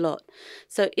quite a lot.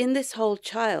 So in this whole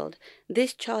child,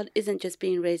 this child isn't just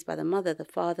being raised by the mother, the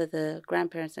father, the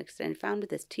grandparents, and extended family.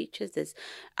 There's teachers, there's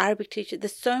Arabic teachers,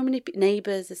 there's so many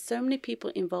neighbors, there's so many people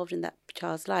involved in that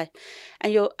child's life.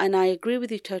 And I agree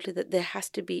with you totally that there has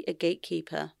to be a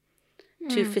gatekeeper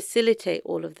to facilitate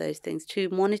all of those things, to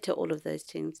monitor all of those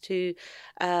things, to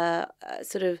at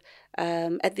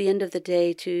the end of the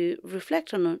day, to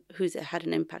reflect on who's had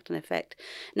an impact and effect.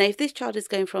 Now, if this child is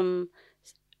going from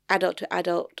adult to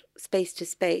adult, space to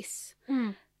space,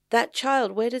 that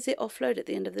child, where does it offload at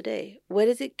the end of the day? Where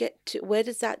does it get to? Where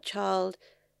does that child,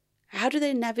 how do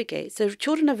they navigate? So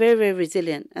children are very, very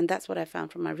resilient, and that's what I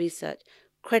found from my research.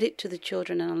 Credit to the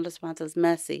children and Allah subhanahu wa ta'ala's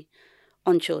mercy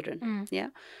on children. Yeah.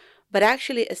 But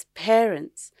actually, as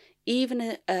parents,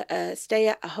 even a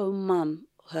stay-at-home mum,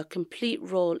 her complete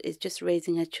role is just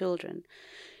raising her children.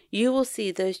 You will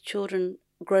see those children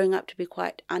growing up to be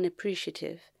quite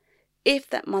unappreciative if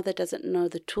that mother doesn't know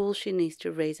the tools she needs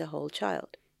to raise a whole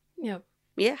child. Yeah.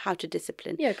 Yeah, how to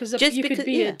discipline. Yeah, because you could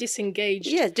be a disengaged...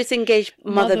 Yeah, disengaged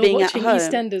mother being at home.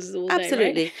 EastEnders all day,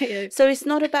 absolutely. Right? Yeah. So it's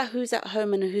not about who's at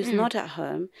home and who's not at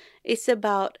home. It's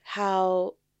about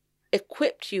how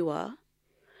equipped you are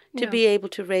to be able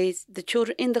to raise the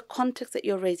children in the context that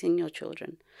you're raising your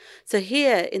children. So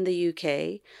here in the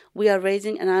UK, we are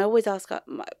raising, and I always ask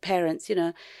my parents,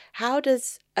 how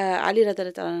does Ali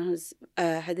radiallahu anhu's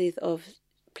hadith of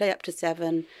play up to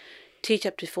 7, teach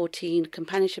up to 14,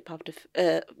 companionship up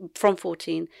to from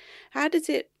 14, how does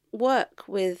it work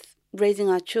with raising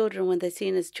our children when they're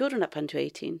seen as children up until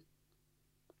 18?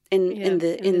 In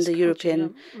the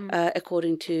European,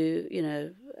 according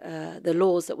to the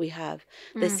laws that we have,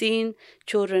 they're seen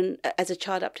children as a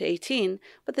child up to 18,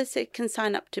 but they can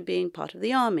sign up to being part of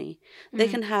the army. They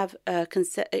can have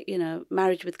consent,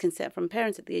 marriage with consent from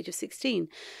parents at the age of 16.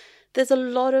 There's a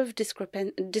lot of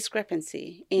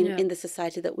discrepancy in the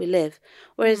society that we live,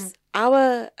 whereas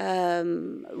our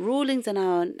rulings and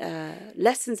our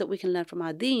lessons that we can learn from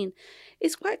our deen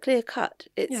is quite clear cut.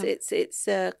 It's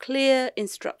clear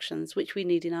instructions which we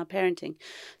need in our parenting.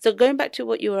 So going back to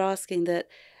what you were asking, that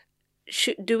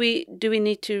do we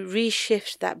need to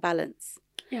reshift that balance?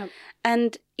 Yeah.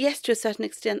 And yes, to a certain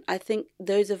extent, I think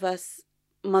those of us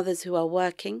mothers who are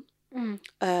working,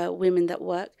 women that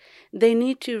work, they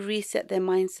need to reset their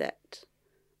mindset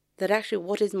that actually,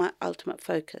 what is my ultimate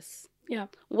focus? Yeah.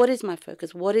 What is my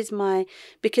focus?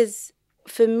 Because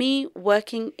for me,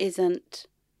 working isn't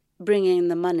bringing in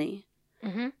the money.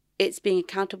 It's being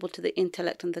accountable to the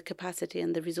intellect and the capacity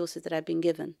and the resources that I've been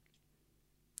given.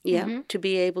 Yeah. To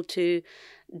be able to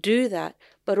do that,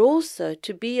 but also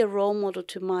to be a role model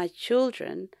to my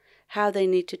children, how they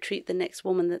need to treat the next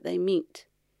woman that they meet.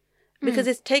 Because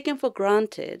it's taken for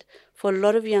granted for a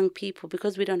lot of young people,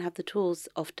 because we don't have the tools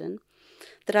often,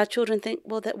 that our children think,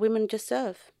 well, that women just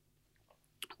serve.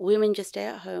 Women just stay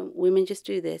at home. Women just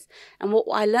do this. And what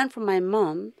I learned from my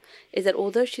mom is that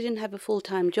although she didn't have a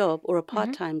full-time job or a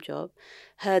part-time job,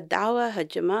 her dawah, her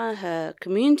jama'ah, her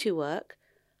community work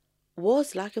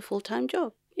was like a full-time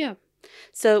job. Yeah.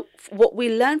 So what we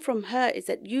learned from her is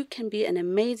that you can be an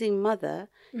amazing mother.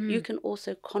 You can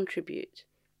also contribute.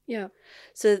 Yeah.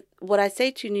 So what I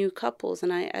say to new couples,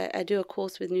 and I do a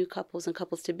course with new couples and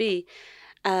couples to be,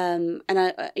 and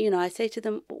I say to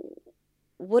them,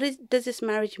 does this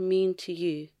marriage mean to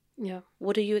you? Yeah.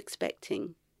 What are you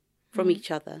expecting from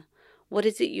each other? What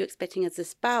is it you're expecting as a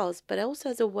spouse, but also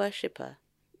as a worshipper?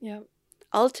 Yeah.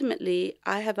 Ultimately,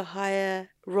 I have a higher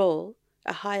role,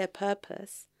 a higher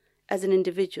purpose as an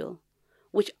individual,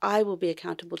 which I will be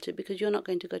accountable to, because you're not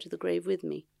going to go to the grave with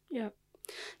me. Yeah.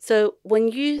 So when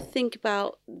you think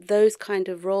about those kind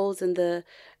of roles and the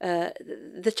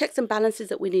checks and balances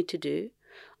that we need to do,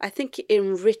 I think it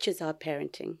enriches our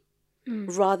parenting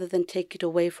rather than take it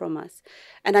away from us.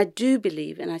 And I do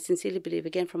believe, and I sincerely believe,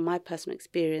 again from my personal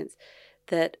experience,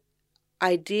 that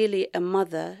ideally a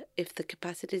mother, if the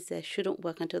capacity is there, shouldn't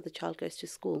work until the child goes to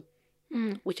school.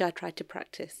 which I try to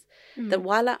practice. That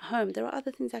while at home, there are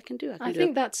other things I can do. I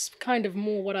think that's kind of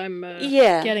more what I'm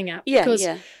getting at. Because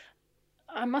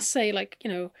I must say, like,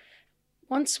 you know,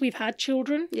 once we've had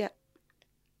children,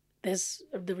 there's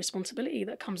the responsibility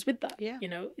that comes with that. You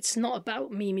know, it's not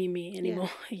about me anymore.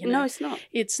 You know? No, it's not.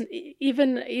 It's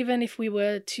even if we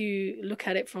were to look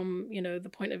at it from, you know, the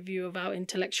point of view of our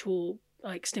intellectual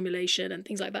like stimulation and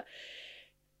things like that.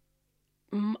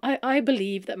 I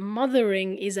believe that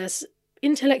mothering is as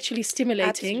intellectually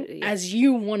stimulating as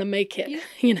you want to make it.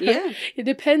 You know, it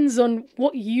depends on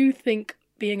what you think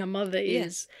being a mother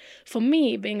is. For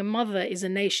me, being a mother is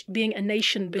being a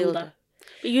nation builder.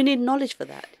 But you need knowledge for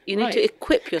that. You need to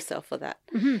equip yourself for that.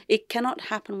 It cannot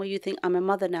happen where you think, I'm a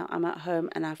mother now, I'm at home,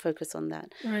 and I focus on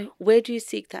that. Where do you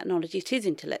seek that knowledge? It is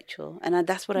intellectual. And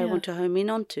that's what I want to home in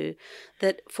on to.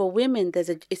 That for women,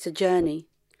 it's a journey.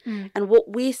 And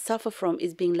what we suffer from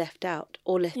is being left out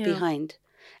or left behind.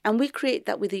 And we create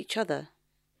that with each other.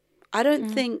 I don't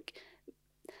think...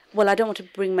 Well, I don't want to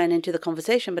bring men into the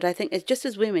conversation, but I think it's just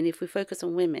as women, if we focus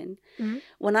on women,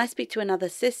 when I speak to another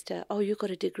sister, oh, you got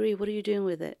a degree, what are you doing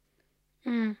with it?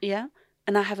 Yeah?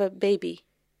 And I have a baby,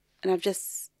 and I've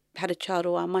just had a child,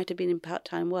 or I might have been in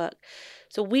part-time work.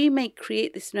 So we may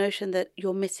create this notion that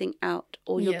you're missing out,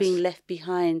 or you're being left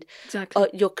behind, or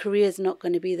your career's not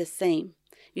going to be the same.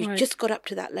 You've just got up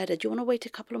to that ladder. Do you want to wait a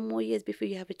couple of more years before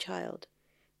you have a child?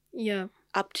 Yeah.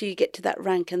 Up to you get to that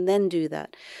rank and then do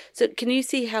that. So can you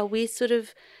see how we sort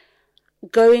of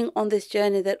going on this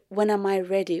journey that when am I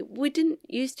ready? We didn't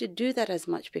used to do that as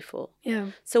much before. Yeah.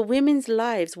 So women's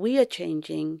lives, we are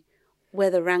changing where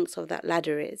the ranks of that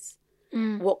ladder is.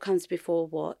 What comes before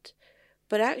what.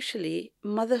 But actually,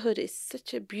 motherhood is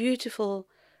such a beautiful,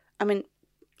 I mean,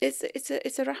 it's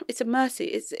a mercy.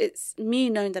 It's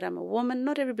me knowing that I'm a woman.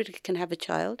 Not everybody can have a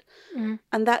child,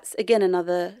 and that's again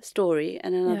another story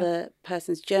and another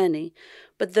person's journey.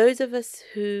 But those of us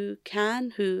who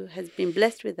has been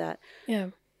blessed with that,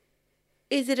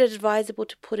 is it advisable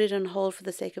to put it on hold for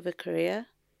the sake of a career,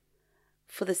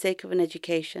 for the sake of an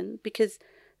education? Because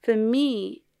for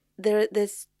me,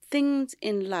 there's things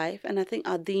in life, and I think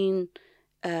our Deen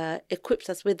equips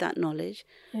us with that knowledge.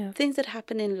 Things that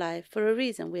happen in life for a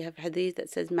reason. We have hadith that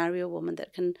says marry a woman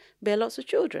that can bear lots of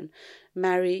children,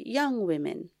 marry young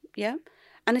women,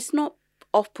 and it's not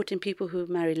off-putting people who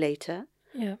marry later,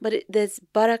 but there's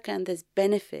barakah and there's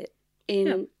benefit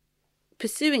in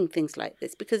pursuing things like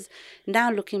this, because now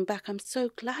looking back, I'm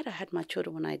so glad I had my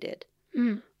children when I did.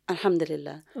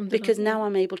 Alhamdulillah. Because now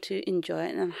I'm able to enjoy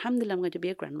it, and alhamdulillah, I'm going to be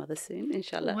a grandmother soon,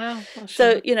 inshallah. Wow.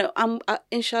 So, you know, I'm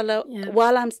inshallah,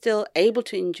 while I'm still able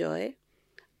to enjoy,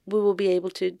 we will be able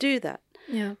to do that.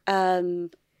 There's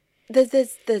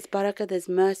barakah, there's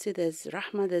mercy, there's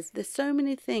rahmah, there's so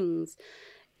many things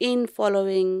in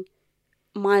following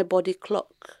my body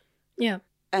clock.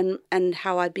 And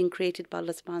how I've been created by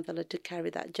Allah subhanahu wa ta'ala to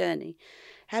carry that journey.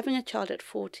 Having a child at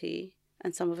 40,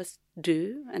 and some of us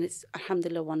do, and it's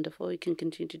alhamdulillah wonderful, you can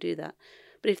continue to do that.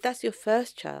 But if that's your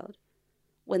first child,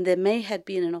 when there may have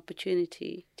been an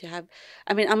opportunity to have,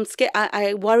 I mean, I'm scared,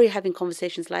 I worry having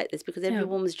conversations like this, because every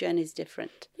woman's journey is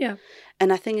different.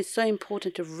 And I think it's so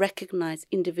important to recognize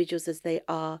individuals as they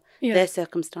are, their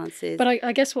circumstances. But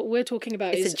I guess what we're talking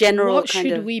about is a general what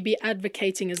should we be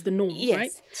advocating as the norm,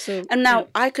 right? So, and now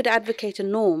I could advocate a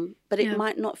norm, but it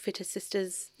might not fit a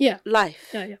sister's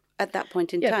life. At that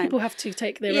point in time. People have to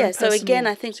take their own personal so again,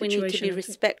 I think we need to be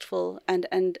respectful and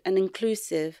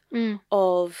inclusive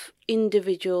of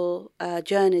individual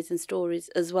journeys and stories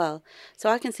as well. So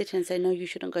I can sit here and say, no, you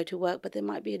shouldn't go to work, but there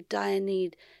might be a dire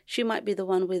need. She might be the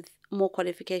one with more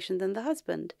qualification than the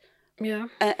husband.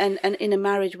 And in a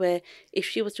marriage where if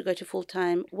she was to go to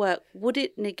full-time work, would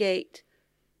it negate,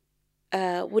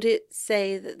 would it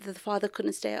say that the father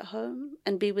couldn't stay at home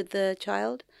and be with the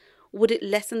child? Would it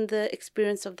lessen the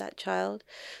experience of that child?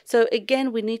 So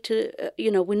again, we need to,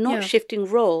 we're not shifting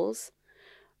roles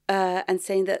and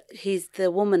saying that he's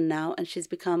the woman now and she's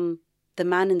become the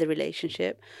man in the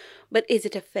relationship. But is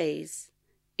it a phase?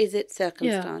 Is it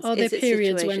circumstance? Are there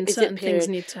periods when certain things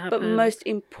need to happen? But most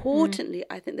importantly,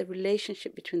 I think the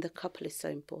relationship between the couple is so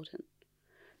important.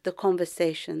 The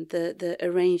conversation, the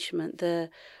arrangement,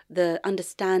 the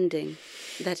understanding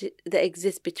that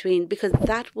exists between, because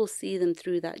that will see them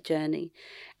through that journey,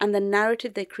 and the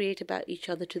narrative they create about each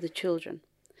other to the children.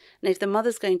 Now, if the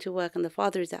mother's going to work and the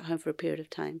father is at home for a period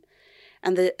of time,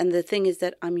 and the thing is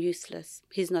that I'm useless,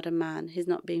 he's not a man, he's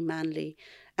not being manly,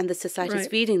 and the society's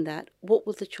feeding that, what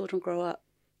will the children grow up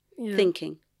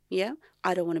thinking?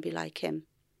 I don't want to be like him,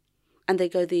 and they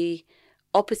go the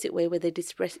opposite way where they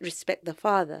disrespect the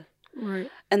father,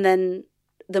 and then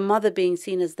the mother being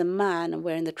seen as the man and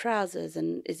wearing the trousers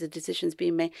and is the decisions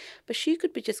being made. But she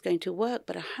could be just going to work.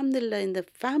 But alhamdulillah, in the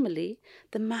family,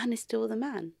 the man is still the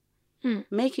man,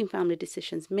 making family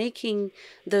decisions, making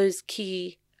those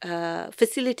key,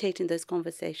 facilitating those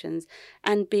conversations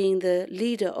and being the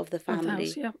leader of the family.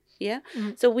 House, yeah. Yeah.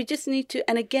 So we just need to,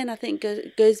 and again, I think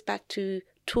it goes back to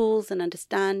tools and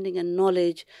understanding and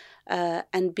knowledge,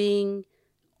 and being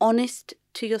honest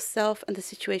to yourself and the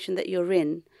situation that you're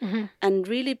in, and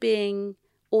really being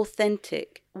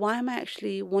authentic. Why am I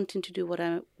actually wanting to do what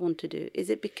I want to do? Is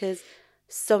it because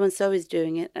so and so is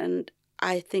doing it and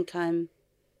I think I'm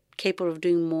capable of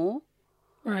doing more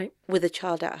with a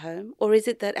child at home? Or is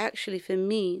it that actually for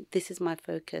me, this is my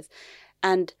focus,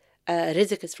 and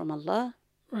rizq is from Allah,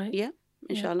 yeah,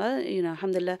 inshallah, you know,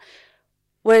 alhamdulillah.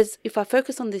 Whereas if I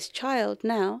focus on this child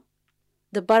now,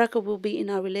 the barakah will be in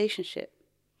our relationship.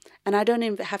 And I don't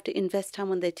even have to invest time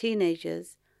when they're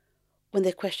teenagers, when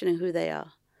they're questioning who they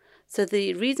are. So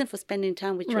the reason for spending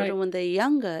time with children when they're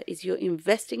younger is you're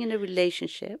investing in a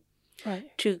relationship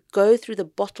to go through the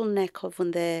bottleneck of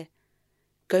when they're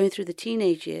going through the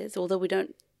teenage years, although we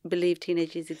don't believe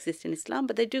teenage years exist in Islam,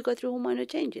 but they do go through hormonal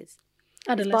changes.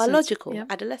 It's biological,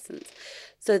 adolescence.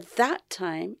 So that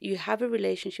time you have a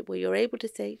relationship where you're able to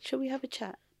say, shall we have a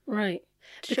chat? Right.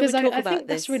 Because I think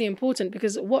that's really important,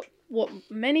 because what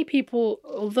many people,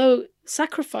 although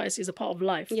sacrifice is a part of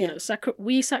life, you know,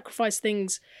 we sacrifice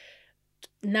things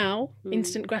now,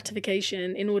 instant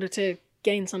gratification, in order to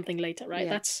gain something later, right?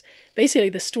 That's basically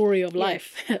the story of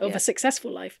life, of a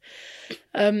successful life.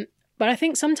 But I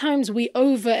think sometimes we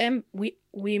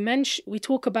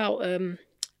talk about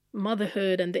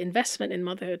motherhood and the investment in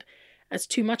motherhood as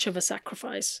too much of a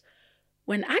sacrifice,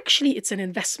 when actually it's an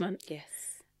investment. Yes.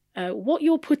 What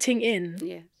you're putting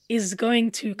in is going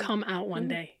to come out one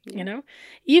day, you know?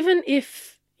 Even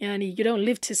if you don't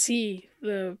live to see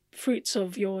the fruits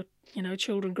of your, you know,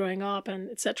 children growing up and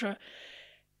etc.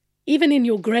 Even in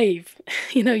your grave,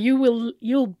 you know,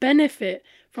 you'll benefit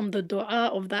from the dua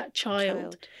of that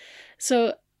child.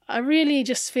 So I really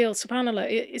just feel, subhanAllah,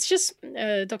 it's just,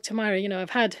 Dr. Myra, you know,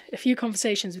 I've had a few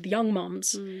conversations with young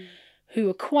mums who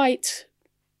are quite,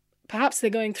 perhaps they're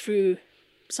going through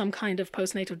some kind of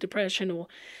postnatal depression,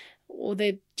 or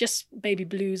they're just baby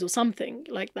blues or something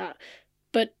like that.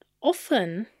 But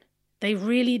often they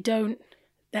really the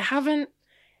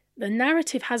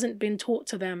narrative hasn't been taught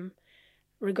to them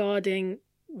regarding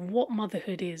what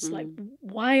motherhood is. Like,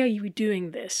 why are you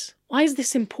doing this? Why is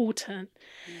this important?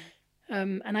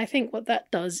 And I think what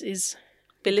that does is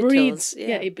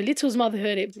it belittles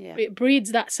motherhood. It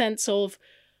breeds that sense of,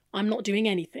 I'm not doing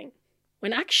anything.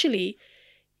 When actually,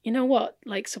 you know what,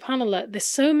 like, subhanAllah, there's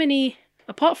so many,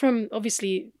 apart from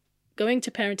obviously going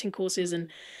to parenting courses and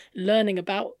learning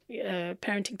about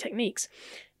parenting techniques,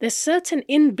 there's certain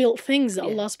inbuilt things that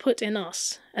Allah's put in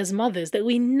us as mothers that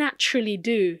we naturally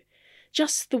do.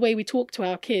 Just the way we talk to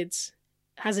our kids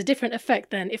has a different effect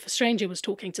than if a stranger was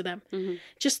talking to them.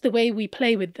 Just the way we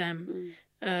play with them,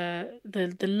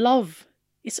 the love,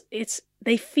 it's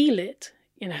they feel it,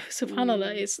 you know,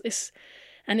 subhanAllah, it's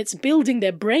and it's building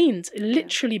their brains,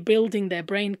 literally building their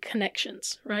brain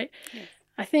connections, right? Yes.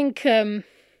 I think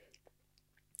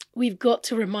we've got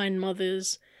to remind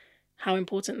mothers how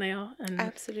important they are. And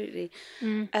absolutely.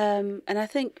 And I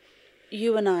think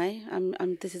you and I,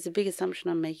 this is a big assumption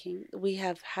I'm making, we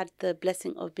have had the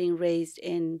blessing of being raised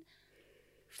in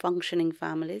functioning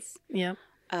families. Yeah.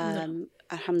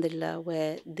 Alhamdulillah,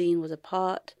 where deen was a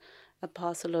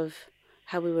parcel of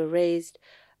how we were raised.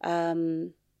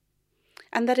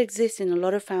 And that exists in a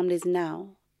lot of families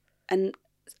now. And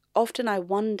often I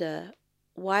wonder,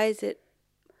 why is it,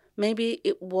 maybe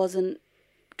it wasn't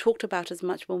talked about as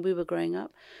much when we were growing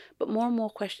up, but more and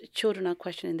more children are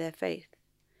questioning their faith,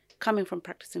 coming from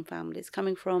practicing families,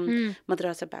 coming from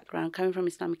madrasa background, coming from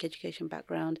Islamic education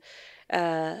background,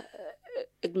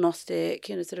 agnostic,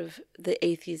 you know, sort of the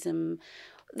atheism.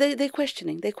 They're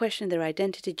questioning their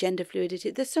identity, gender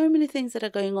fluidity. There's so many things that are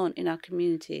going on in our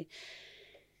community.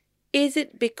 Is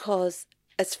it because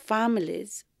as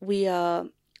families we are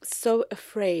so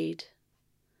afraid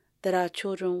that our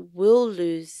children will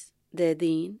lose their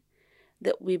deen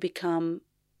that we become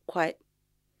quite,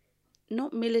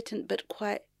 not militant, but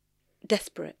quite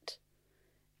desperate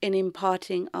in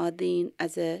imparting our deen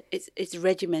as it's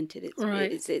regimented.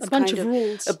 It's a bunch of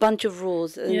rules. A bunch of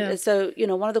rules. And so, you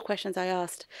know, one of the questions I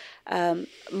asked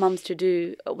mums to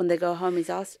do when they go home is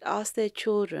ask their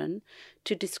children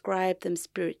to describe them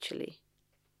spiritually.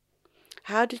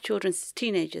 How do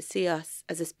teenagers see us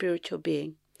as a spiritual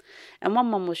being? And one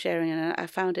mum was sharing, and I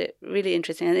found it really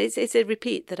interesting. And it's a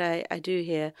repeat that I do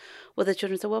hear, where the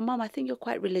children say, well, Mum, I think you're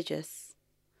quite religious.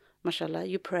 mashallah,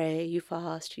 you pray, you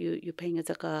fast, you're paying a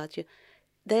zakat.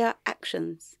 They are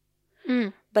actions.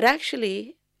 But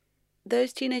actually,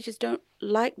 those teenagers don't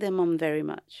like their mom very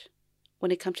much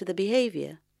when it comes to the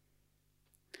behavior.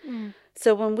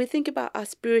 So when we think about our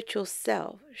spiritual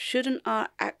self, shouldn't our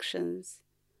actions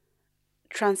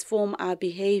transform our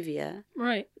behavior?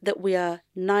 Right. That we are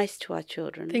nice to our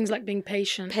children. Things like being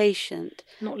patient.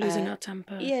 Not losing our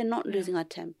temper. Yeah, not losing our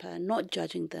temper, not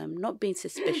judging them, not being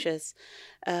suspicious,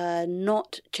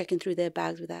 not checking through their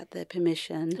bags without their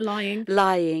permission.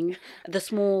 Lying. The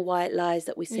small white lies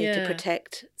that we say to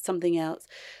protect something else.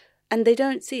 And they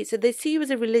don't see it. So they see you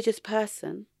as a religious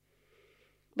person,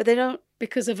 but they don't.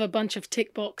 Because of a bunch of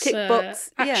tick box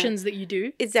actions that you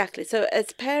do. Exactly. So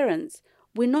as parents,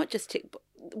 we're not just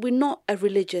we're not a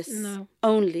religious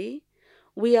only.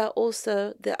 We are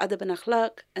also the adab and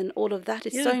akhlaq, and all of that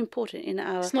is so important in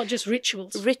our... It's not just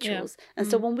rituals. And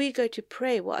so when we go to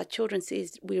pray, what our children see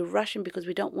is we're rushing because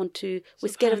we don't want to... We're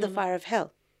scared of the fire of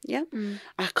hell. Yeah?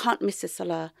 I can't miss a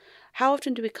salah. How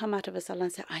often do we come out of a salah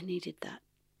and say, I needed that?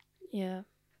 Yeah.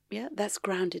 Yeah? That's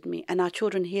grounded me. And our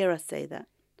children hear us say that.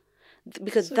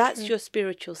 Because that's your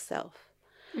spiritual self.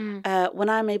 When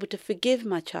I'm able to forgive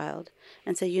my child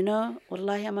and say, you know,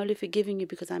 wallahi, I'm only forgiving you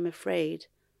because I'm afraid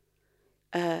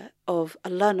of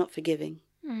Allah not forgiving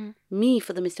me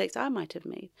for the mistakes I might have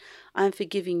made. I'm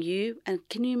forgiving you. And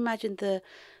can you imagine the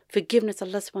forgiveness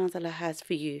Allah subhanahu wa ta'ala has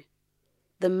for you?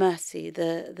 The mercy,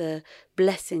 the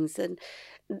blessings. And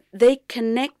they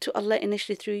connect to Allah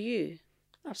initially through you.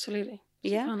 Absolutely.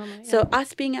 Yeah? So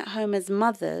us being at home as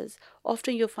mothers,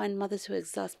 often you'll find mothers who are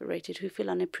exasperated, who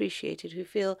feel unappreciated, who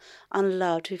feel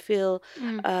unloved, who feel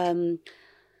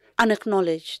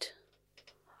unacknowledged.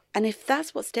 And if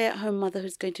that's what stay-at-home motherhood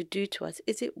is going to do to us,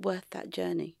 is it worth that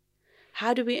journey?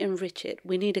 How do we enrich it?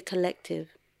 We need a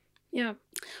collective. Yeah.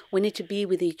 We need to be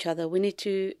with each other. We need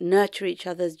to nurture each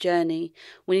other's journey.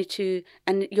 We need to,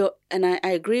 and I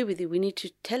agree with you, we need to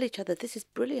tell each other, this is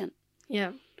brilliant.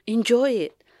 Yeah. Enjoy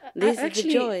it. These are the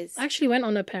joys. I actually went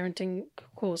on a parenting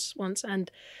course once, and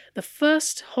the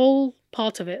first whole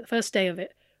part of it, the first day of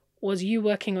it, was you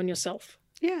working on yourself.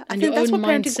 Yeah, I think that's what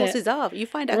parenting courses are. You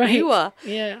find out who you are.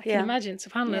 Yeah, I can imagine,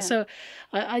 subhanAllah. Yeah. So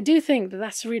I do think that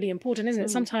that's really important, isn't it?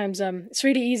 Sometimes it's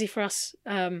really easy for us,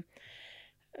 for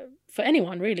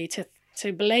anyone really,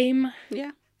 to blame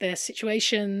their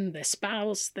situation, their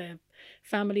spouse, their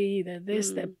family, their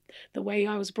this, the way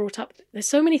I was brought up. There's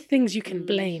so many things you can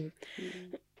blame.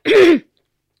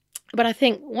 But I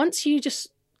think once you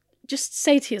just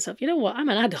say to yourself, you know what, I'm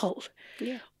an adult.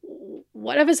 Yeah.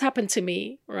 Whatever's happened to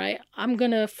me, right, I'm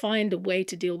going to find a way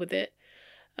to deal with it.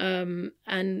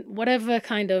 And whatever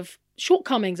kind of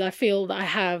shortcomings I feel that I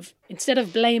have, instead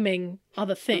of blaming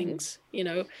other things, you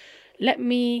know, let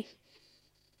me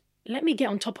get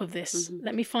on top of this.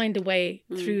 Let me find a way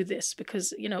through this,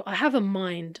 because, you know, I have a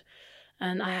mind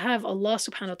and I have Allah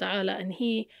subhanahu wa ta'ala, and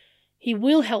He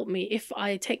will help me if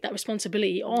I take that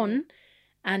responsibility on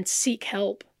and seek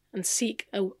help and seek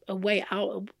a way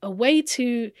out, a way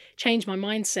to change my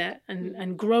mindset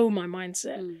and grow my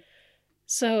mindset.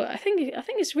 So I think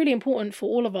it's really important for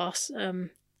all of us,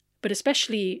 but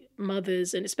especially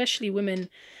mothers and especially women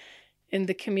in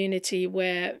the community,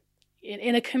 where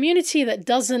in a community that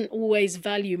doesn't always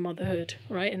value motherhood,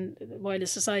 right, in the wider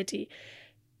society,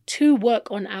 to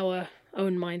work on our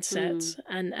own mindsets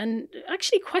and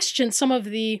actually question some of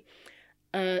the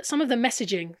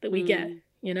messaging that we get,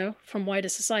 you know, from wider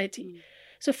society.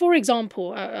 So, for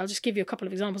example, I'll just give you a couple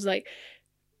of examples. Like,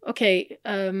 okay,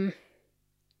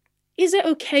 is it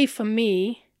okay for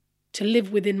me to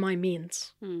live within my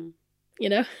means? You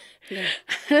know,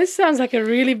 this sounds like a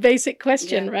really basic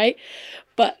question, right?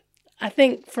 But I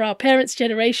think for our parents'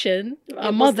 generation,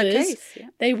 our mothers,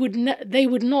 they would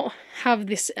not have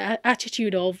this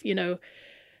attitude of, you know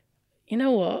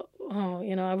what,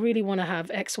 I really want to have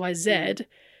X, Y, Z,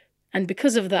 and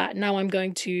because of that, now I'm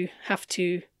going to have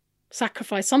to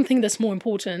sacrifice something that's more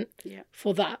important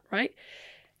for that, right?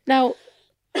 Now,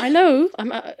 I know,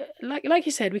 I'm like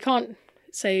you said, we can't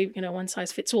say, you know, one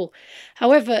size fits all.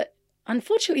 However,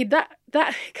 unfortunately,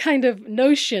 that kind of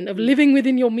notion of living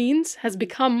within your means has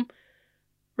become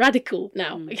radical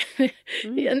now.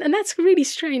 And that's really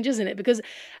strange, isn't it? Because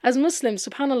as Muslims,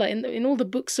 subhanAllah, in all the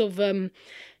books of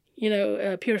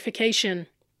purification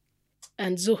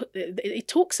and zuhd, it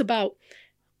talks about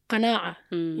qana'a,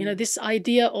 you know, this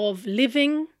idea of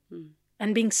living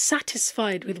and being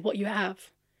satisfied with what you have.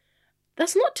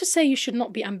 That's not to say you should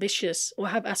not be ambitious or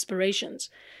have aspirations,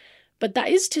 but that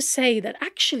is to say that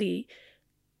actually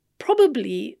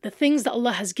probably the things that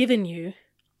Allah has given you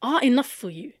are enough for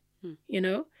you, you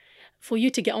know, for you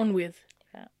to get on with.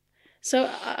 So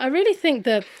I really think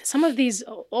that some of these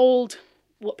old,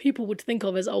 what people would think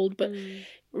of as old, but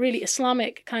really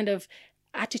Islamic kind of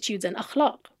attitudes and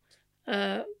akhlaq,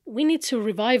 we need to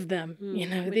revive them. You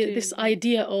know, this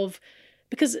idea of,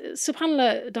 because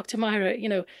subhanAllah, Dr. Mahira, you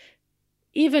know,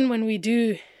 even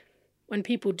when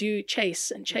people do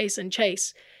chase and chase and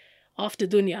chase after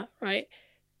dunya, right?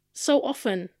 So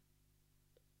often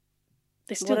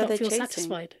they still don't feel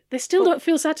satisfied. They still don't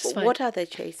feel satisfied. What are they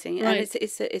chasing? Right. And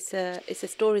it's a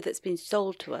story that's been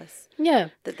sold to us. Yeah.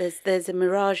 That there's a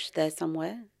mirage there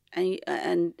somewhere,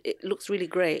 and it looks really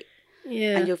great.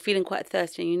 Yeah. And you're feeling quite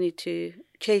thirsty, and you need to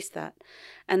chase that.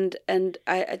 And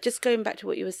I just going back to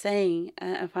what you were saying,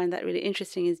 I find that really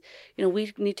interesting. Is, you know,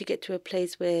 we need to get to a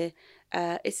place where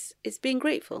it's being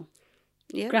grateful.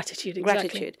 Yeah. Gratitude.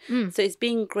 Exactly. Gratitude. So it's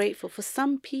being grateful. For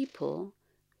some people,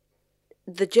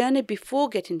 the journey before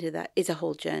getting to that is a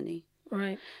whole journey.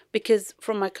 Right. Because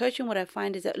from my coaching, what I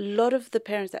find is that a lot of the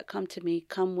parents that come to me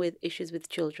come with issues with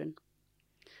children.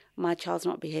 My child's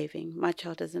not behaving. My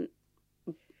child doesn't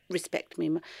respect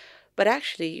me. But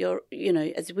actually, you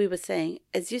know, as we were saying,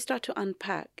 as you start to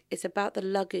unpack, it's about the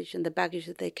luggage and the baggage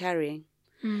that they're carrying.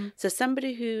 So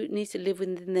somebody who needs to live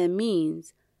within their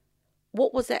means,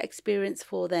 what was that experience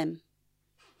for them?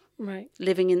 Right.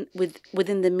 Living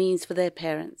within the means for their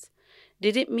parents.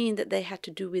 Did it mean that they had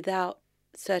to do without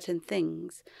certain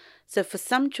things? So for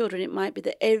some children, it might be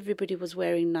that everybody was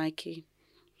wearing Nike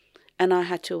and I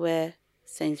had to wear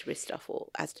Sainsbury's stuff or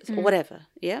Asda's or whatever.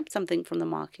 Yeah, something from the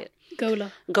market.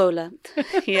 Gola.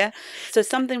 Yeah. So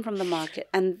something from the market.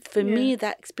 And for me,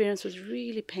 that experience was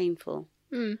really painful.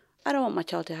 I don't want my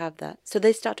child to have that. So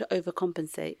they start to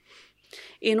overcompensate.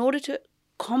 In order to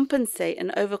compensate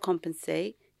and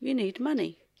overcompensate, you need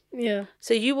money. Yeah.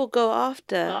 So you will go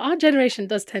after... Our generation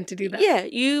does tend to do that. Yeah,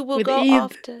 you will go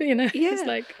after... You know, it's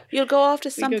like... You'll go after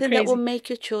something that will make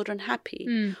your children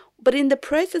happy. But in the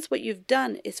process, what you've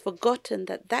done is forgotten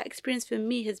that experience for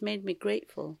me has made me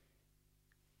grateful.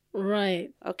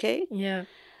 Right. Okay? Yeah.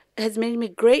 It has made me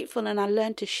grateful, and I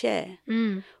learned to share.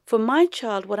 For my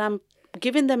child, what I'm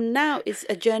giving them now is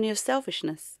a journey of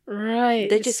selfishness. Right.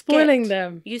 They're just spoiling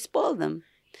them. You spoil them.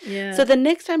 Yeah. So the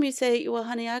next time you say, well,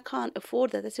 honey, I can't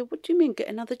afford that, they say, what do you mean, get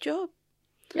another job?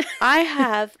 I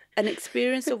have an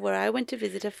experience of where I went to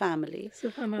visit a family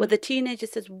where the teenager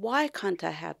says, why can't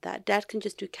I have that? Dad can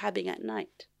just do cabbing at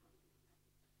night.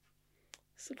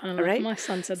 Right? My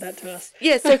son said that to us.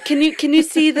 Yeah, so can you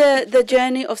see the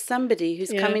journey of somebody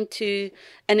who's coming to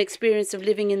an experience of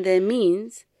living in their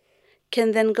means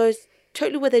can then go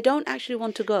totally where they don't actually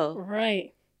want to go.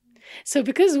 Right. So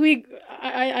because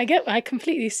I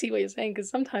completely see what you're saying, because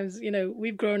sometimes, you know,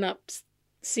 we've grown up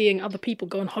seeing other people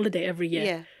go on holiday every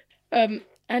year. Yeah.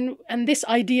 And this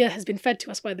idea has been fed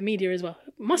to us by the media as well.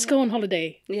 Must go on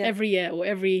holiday every year or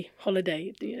every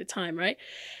holiday time, right?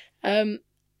 And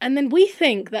then we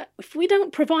think that if we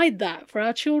don't provide that for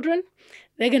our children,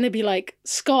 they're going to be like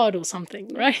scarred or something,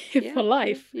 right? For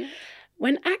life. Yeah.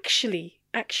 When actually,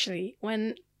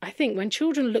 when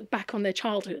children look back on their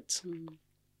childhoods,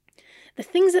 the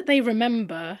things that they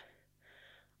remember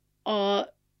are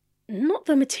not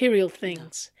the material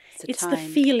things. No, it's the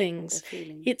feelings.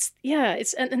 It's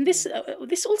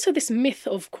this myth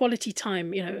of quality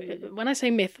time. You know, when I say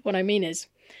myth, what I mean is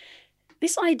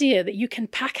this idea that you can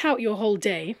pack out your whole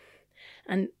day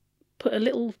and put a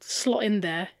little slot in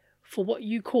there for what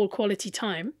you call quality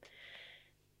time,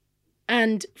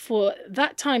 and for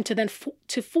that time to then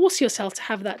to force yourself to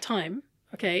have that time.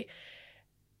 Okay.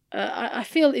 I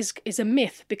feel is a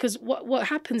myth, because what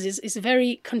happens is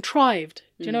very contrived.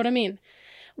 Do you know what I mean?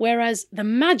 Whereas the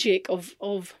magic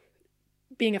of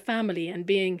being a family and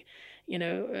being, you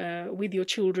know, with your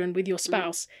children, with your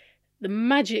spouse, the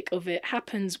magic of it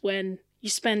happens when you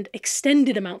spend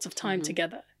extended amounts of time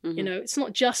together. You know, it's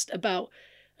not just about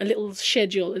a little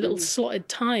schedule, a little slotted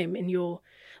time in your,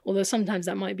 although sometimes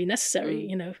that might be necessary,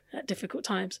 you know, at difficult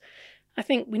times. I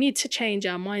think we need to change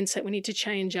our mindset. We need to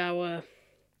change our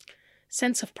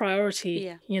sense of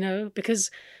priority, you know, because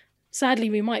sadly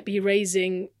we might be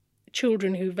raising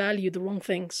children who value the wrong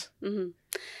things.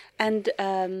 And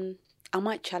I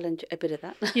might challenge a bit of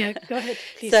that. Yeah, go ahead,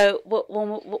 please. So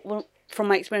from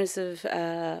my experience of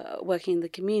working in the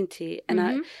community,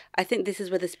 and I think this is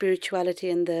where the spirituality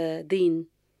and the deen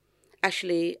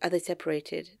actually, are they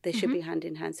separated? They should be hand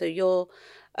in hand. So your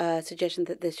suggestion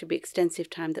that there should be extensive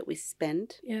time that we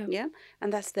spend,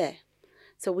 and that's there.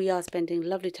 So we are spending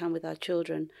lovely time with our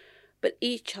children, but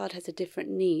each child has a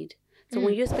different need. So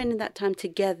when you're spending that time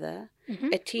together,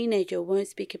 a teenager won't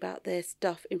speak about their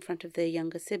stuff in front of their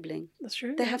younger sibling. That's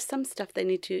true. They have some stuff they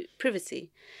need to privacy.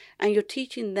 And you're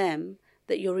teaching them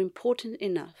that you're important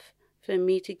enough for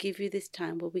me to give you this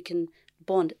time where we can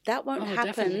bond. That won't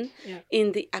happen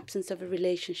in the absence of a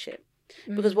relationship.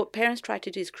 Because what parents try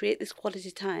to do is create this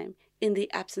quality time in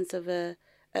the absence of a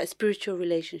spiritual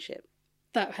relationship.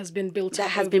 That has been built that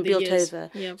up has over been the built years. over.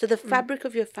 Yeah. So the fabric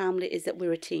of your family is that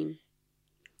we're a team.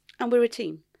 And we're a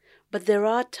team. But there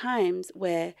are times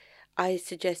where I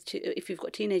suggest to, if you've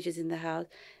got teenagers in the house,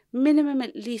 minimum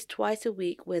at least twice a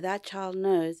week where that child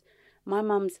knows my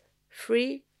mum's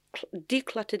free,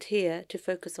 decluttered here to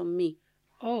focus on me.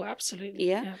 Oh, absolutely.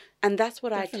 Yeah. And that's what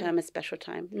Definitely. I term a special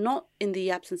time, not in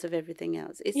the absence of everything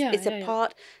else. It's a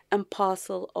part and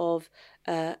parcel of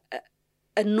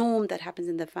a norm that happens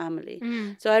in the family.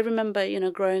 So I remember,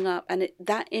 growing up and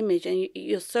that image, and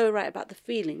you're so right about the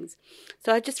feelings.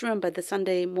 So I just remember the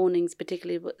Sunday mornings,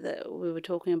 particularly that we were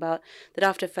talking about, that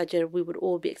after Fajr, we would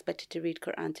all be expected to read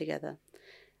Quran together.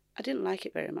 I didn't like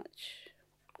it very much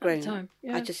growing up.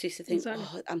 Yeah, I just used to think,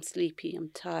 I'm sleepy,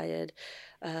 I'm tired.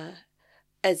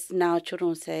 As now children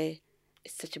will say,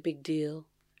 it's such a big deal.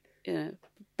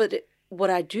 But what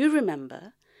I do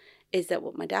remember is that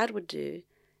what my dad would do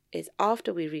is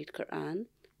after we read Quran,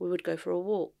 we would go for a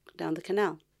walk down the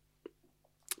canal.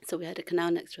 So we had a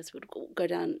canal next to us. We would go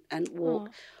down and walk.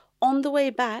 On the way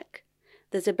back,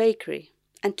 there's a bakery.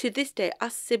 And to this day,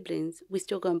 us siblings, we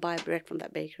still go and buy bread from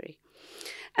that bakery.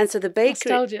 And so the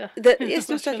bakery... Nostalgia. It's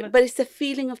nostalgia, but it's the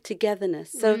feeling of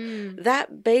togetherness. So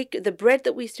the bread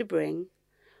that we used to bring,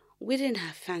 we didn't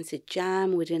have fancy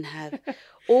jam. We didn't have...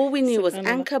 All we knew was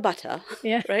anchor butter,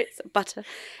 right? So butter.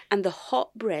 And the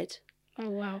hot bread... Oh,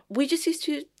 wow. We just used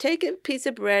to take a piece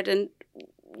of bread and,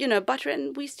 butter it,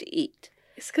 and we used to eat.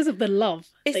 It's because of the love.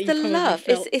 It's the love.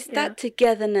 It's that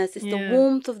togetherness. It's the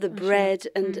warmth of the bread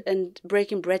and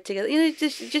breaking bread together.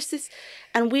 Just this.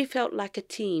 And we felt like a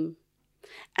team.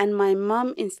 And my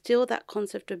mum instilled that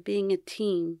concept of being a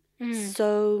team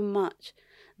so much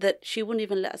that she wouldn't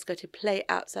even let us go to play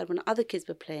outside when other kids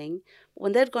were playing.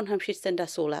 When they'd gone home, she'd send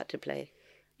us all out to play.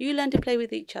 You learn to play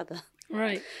with each other.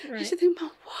 Right. You should think,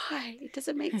 Mom, why? It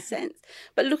doesn't make sense.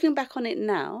 But looking back on it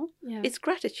now, it's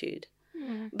gratitude.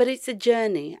 But it's a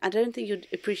journey. I don't think you'd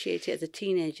appreciate it as a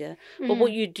teenager. But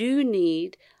what you do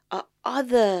need are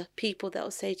other people that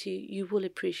will say to you, you will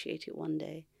appreciate it one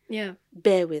day. Yeah.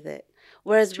 Bear with it.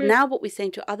 Whereas now what we're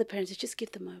saying to other parents is just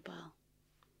give the mobile.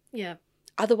 Yeah.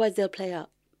 Otherwise they'll play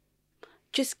up.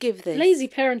 Just give this. Lazy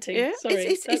parenting. Yeah? Sorry.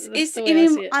 It's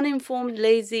uninformed,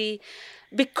 lazy,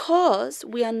 because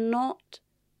we are not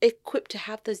equipped to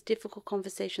have those difficult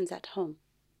conversations at home.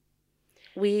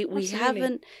 We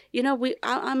haven't,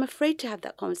 I'm afraid to have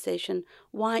that conversation.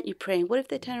 Why aren't you praying? What if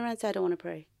they turn around and say, I don't want to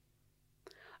pray?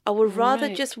 I would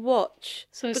rather just watch.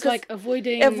 So it's like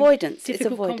avoidance.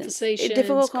 Difficult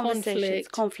conversations,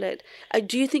 conflict.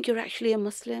 Do you think you're actually a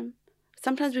Muslim?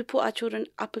 Sometimes we put our children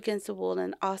up against the wall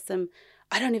and ask them,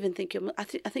 I don't even think you're... I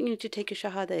think you need to take your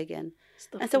Shahada again.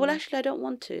 And say, well, actually, I don't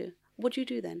want to. What do you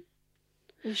do then?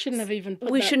 We shouldn't have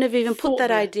even put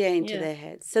that idea into their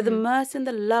heads. So the mercy and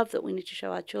the love that we need to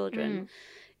show our children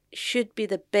should be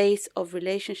the base of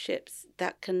relationships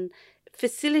that can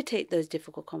facilitate those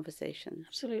difficult conversations.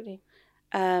 Absolutely.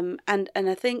 And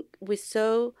I think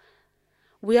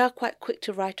we are quite quick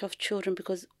to write off children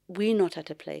because we're not at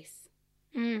a place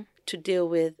to deal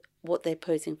with what they're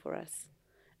posing for us.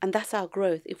 And that's our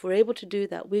growth. If we're able to do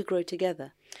that, we grow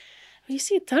together. You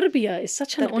see, tarbiyah is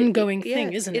such an ongoing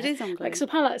thing, isn't it? It is ongoing. Like,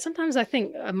 subhanAllah, sometimes I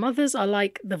think mothers are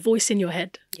like the voice in your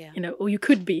head, or you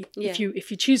could be if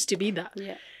you choose to be that.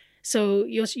 Yeah. So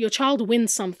your child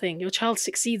wins something, your child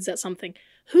succeeds at something.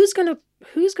 Who's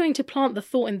going to plant the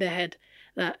thought in their head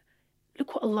that,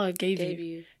 look what Allah gave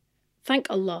you. Thank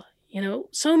Allah.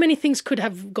 So many things could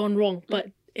have gone wrong, but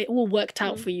it all worked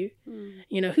out for you.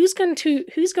 Who's going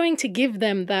to give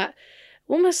them that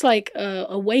almost like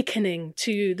awakening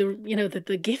to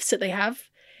the gifts that they have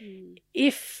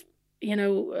if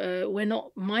we're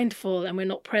not mindful and we're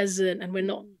not present and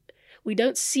we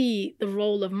don't see the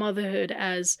role of motherhood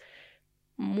as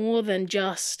more than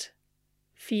just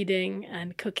feeding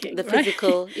and cooking, the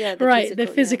physical,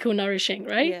 the physical nourishing,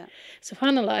 right?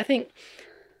 SubhanAllah, I think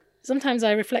sometimes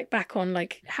I reflect back on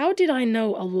like, how did I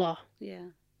know Allah?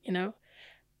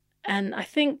 And I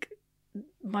think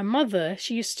my mother,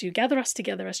 she used to gather us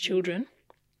together as children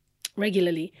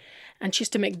regularly, and she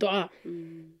used to make dua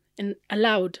and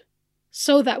aloud,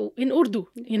 so that in Urdu,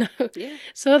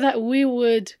 so that we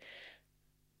would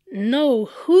know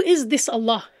who is this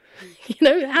Allah.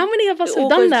 How many of us have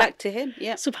done that? Back to him.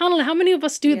 Yeah. SubhanAllah, how many of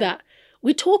us do that?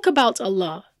 We talk about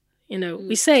Allah.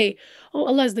 We say, oh,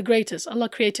 Allah is the greatest. Allah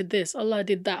created this. Allah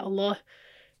did that. Allah.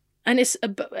 And it's,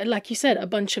 like you said,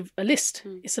 a list.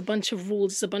 It's a bunch of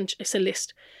rules. It's a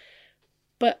list.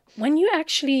 But when you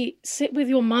actually sit with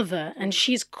your mother and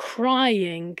she's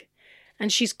crying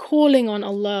and she's calling on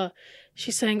Allah,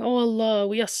 she's saying, "Oh Allah,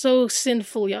 we are so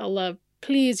sinful, Ya Allah.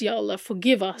 Please, Ya Allah,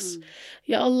 forgive us.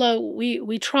 Ya Allah,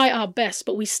 we try our best,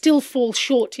 but we still fall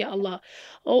short, Ya Allah.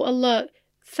 Oh Allah,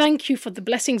 thank you for the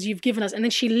blessings you've given us." And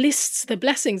then she lists the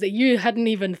blessings that you hadn't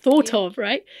even thought of,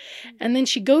 right? And then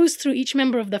she goes through each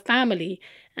member of the family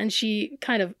and she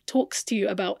kind of talks to you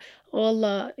about, "Oh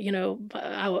Allah, you know,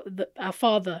 our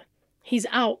father, he's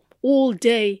out all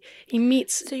day. He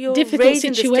meets difficult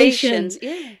situations.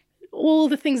 All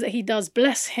the things that he does,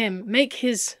 bless him, make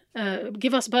his,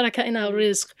 give us barakah in our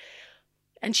rizq."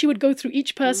 And she would go through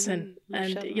each person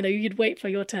and, you know, you'd wait for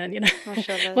your turn, you know,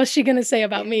 what's she going to say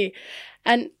about me?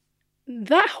 And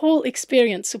that whole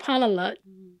experience, subhanAllah,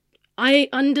 I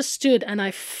understood and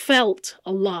I felt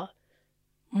Allah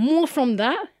more from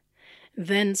that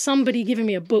than somebody giving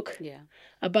me a book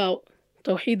about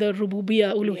Tawheed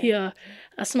al-Rububiyyah, Uluhiyyah,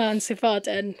 Asma and Sifat,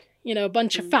 and, you know, a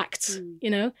bunch of facts, you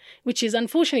know, which is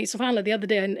unfortunately, subhanAllah, the other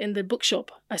day in the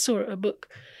bookshop, I saw a book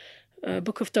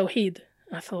of Tawheed.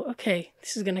 I thought, okay,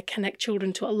 this is going to connect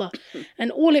children to Allah.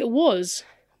 And all it was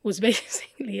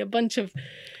basically a bunch of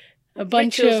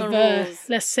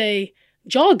let's say,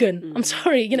 jargon. I'm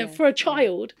sorry, you know, for a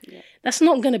child, that's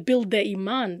not going to build their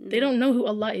iman. They don't know who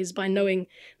Allah is by knowing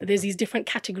that there's these different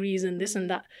categories and this and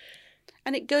that.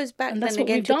 And it goes back then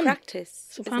again to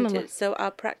practice, isn't it? So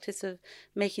our practice of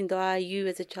making dua, you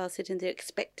as a child sitting there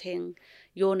expecting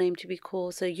your name to be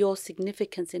called, so your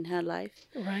significance in her life.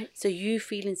 Right. So you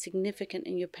feeling significant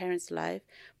in your parents' life,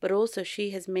 but also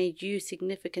she has made you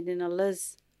significant in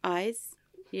Allah's eyes.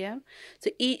 Yeah. So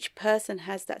each person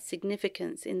has that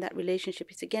significance in that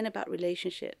relationship. It's again about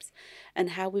relationships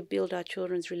and how we build our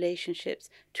children's relationships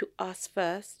to us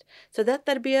first. So that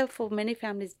tarbiyah for many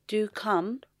families do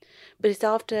come, but it's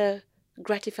after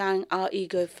gratifying our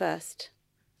ego first.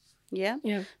 Yeah.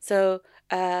 Yeah. So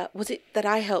was it that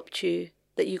I helped you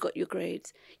that you got your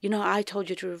grades? You know, I told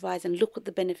you to revise and look what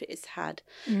the benefit it's had.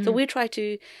 So we try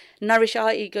to nourish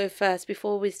our ego first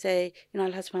before we say, you know,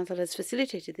 Allah subhanahu wa ta'ala has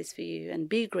facilitated this for you and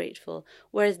be grateful.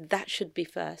 Whereas that should be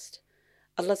first.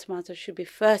 Allah subhanahu wa ta'ala should be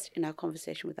first in our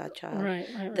conversation with our child. Right.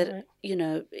 You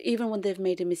know, even when they've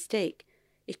made a mistake,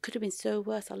 it could have been so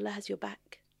worse. Allah has your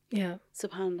back. Yeah.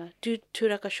 Subhanallah. Do 2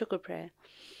 rakah shukr prayer.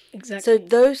 Exactly. So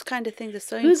those kind of things are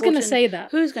so important. Who's going to say that?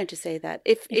 Who's going to say that?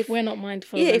 If we're not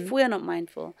mindful. Yeah, if we're not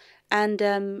mindful. And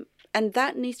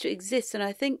that needs to exist. And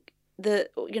I think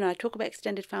I talk about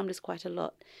extended families quite a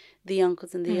lot. The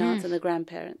uncles and the aunts and the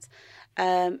grandparents.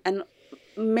 And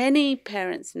many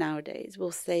parents nowadays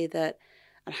will say that,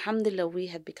 alhamdulillah, we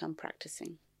have become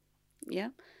practicing. Yeah?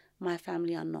 My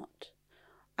family are not.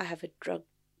 I have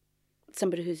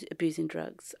somebody who's abusing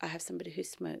drugs. I have somebody who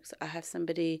smokes. I have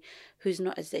somebody who's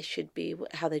not as they should be,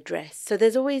 how they dress. So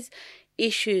there's always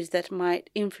issues that might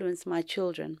influence my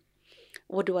children.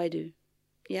 What do I do?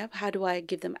 Yeah, how do I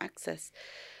give them access?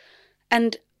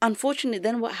 And unfortunately,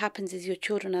 then what happens is your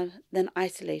children are then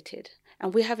isolated.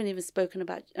 And we haven't even spoken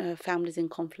about families in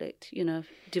conflict, you know,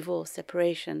 divorce,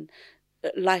 separation,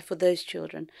 life for those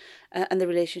children, and the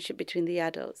relationship between the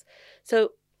adults.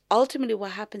 So ultimately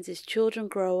what happens is children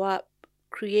grow up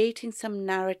creating some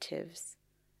narratives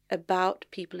about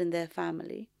people in their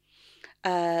family.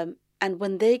 And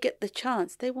when they get the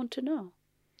chance, they want to know.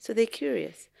 So they're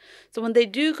curious. So when they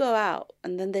do go out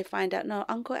and then they find out, no,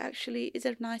 uncle actually is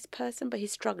a nice person, but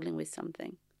he's struggling with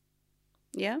something.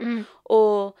 Yeah?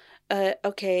 Or,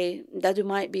 okay, Dadu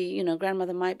might be, you know,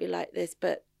 grandmother might be like this,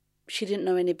 but she didn't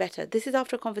know any better. This is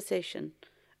after a conversation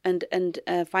and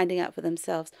finding out for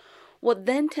themselves. What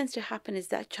then tends to happen is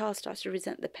that child starts to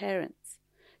resent the parents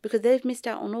because they've missed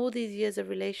out on all these years of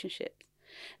relationships.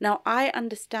 Now, I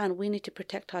understand we need to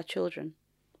protect our children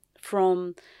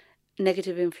from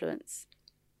negative influence.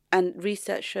 And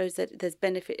research shows that there's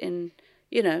benefit in,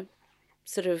 you know,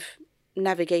 sort of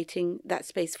navigating that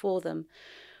space for them.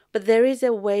 But there is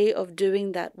a way of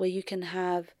doing that where you can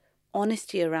have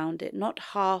honesty around it, not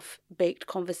half-baked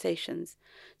conversations,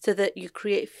 so that you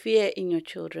create fear in your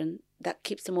children that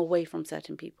keeps them away from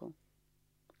certain people.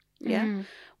 Yeah,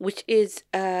 which is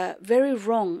very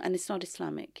wrong, and it's not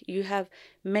Islamic. You have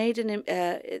made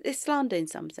it's slander in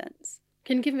some sense.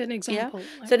 Can you give an example?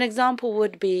 Yeah? So an example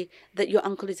would be that your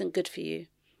uncle isn't good for you.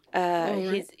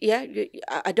 Right.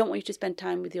 I don't want you to spend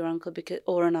time with your uncle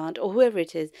or an aunt or whoever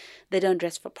it is. They don't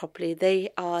dress properly. They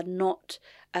are not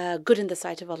good in the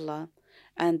sight of Allah,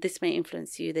 and this may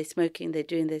influence you. They're smoking. They're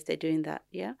doing this. They're doing that.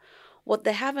 Yeah. What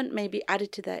they haven't maybe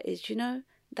added to that is, you know,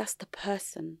 that's the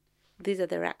person. These are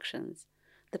their actions.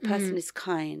 The person is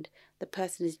kind. The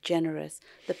person is generous.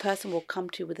 The person will come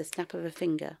to you with a snap of a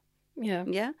finger. Yeah.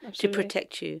 Yeah. Absolutely. To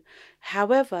protect you.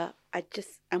 However, I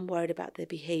just am worried about their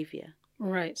behavior.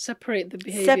 Right. Separate the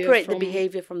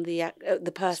behavior from the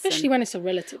person. Especially when it's a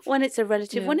relative. When it's a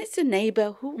relative, when it's a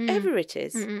neighbor, whoever it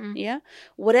is. Yeah.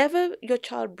 Whatever your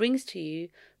child brings to you,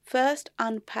 first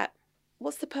unpack,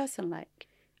 what's the person like?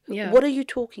 Yeah. What are you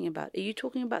talking about? Are you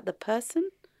talking about the person?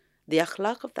 The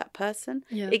akhlaq of that person?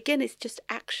 Yeah. Again, it's just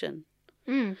action.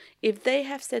 If they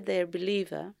have said they're a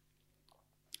believer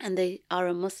and they are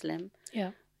a Muslim,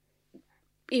 yeah,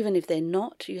 even if they're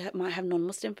not, might have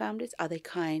non-Muslim families. Are they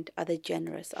kind? Are they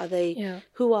generous? Are they?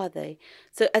 Who are they?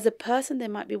 So as a person, they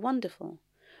might be wonderful,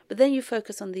 but then you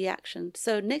focus on the action.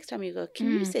 So next time you go, can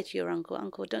you say to your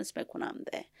uncle, don't smoke when I'm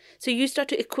there? So you start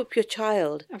to equip your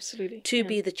child to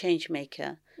be the change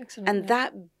maker, and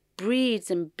that breeds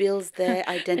and builds their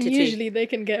identity. And usually they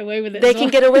can get away with it. They can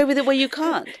get away with it where you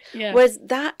can't. Yeah. Whereas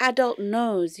that adult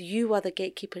knows you are the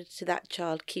gatekeeper to that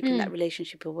child, keeping that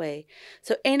relationship away.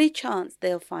 So any chance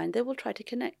they'll find, they will try to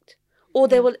connect, or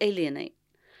they will alienate.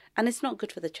 And it's not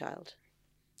good for the child,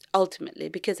 ultimately,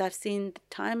 because I've seen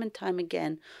time and time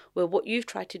again where what you've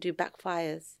tried to do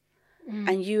backfires,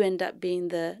 and you end up being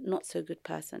the not so good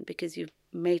person because you've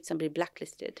made somebody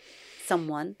blacklisted,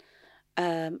 someone.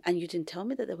 And you didn't tell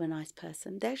me that they were a nice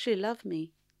person. They actually love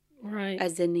me, right?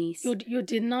 As their niece. You're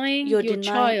denying your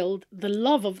child the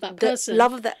love of that person. The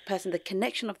love of that person, the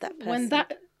connection of that person.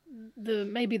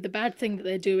 When maybe the bad thing that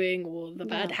they're doing, or the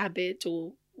bad habit,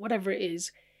 or whatever it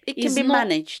is, it can be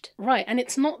managed, right? And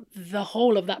it's not the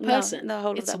whole of that person. No, the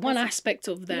whole of that person. It's one aspect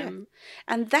of them,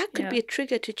 and that could be a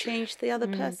trigger to change the other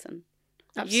person.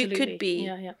 Absolutely. You could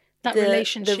be that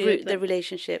relationship, the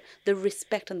relationship, the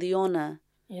respect and the honor.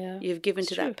 You've given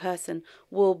to that person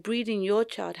will breed in your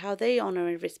child how they honor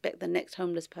and respect the next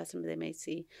homeless person they may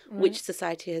see, which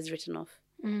society has written off.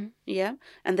 Yeah,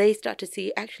 and they start to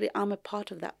see, actually, I'm a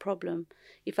part of that problem.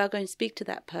 If I go and speak to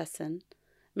that person,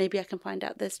 maybe I can find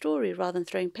out their story rather than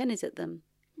throwing pennies at them.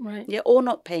 Right. Yeah, or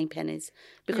not paying pennies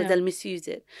because they'll misuse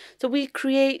it. So we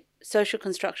create social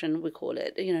construction, we call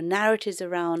it, narratives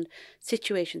around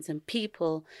situations and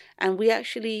people, and we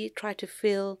actually try to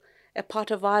fill a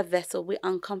part of our vessel we're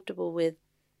uncomfortable with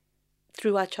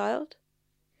through our child.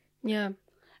 Yeah.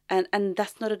 And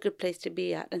that's not a good place to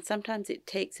be at. And sometimes it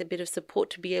takes a bit of support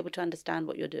to be able to understand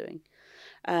what you're doing.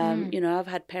 I've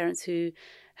had parents who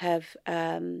have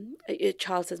a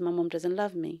child says, my mom doesn't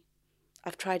love me.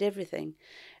 I've tried everything.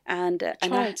 Saying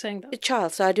that? A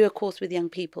child. So I do a course with young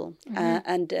people.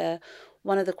 And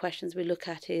one of the questions we look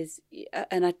at is,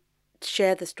 and I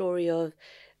share the story of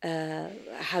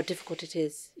how difficult it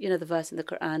is. The verse in the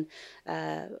Quran,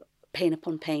 pain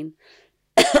upon pain.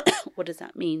 What does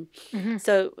that mean?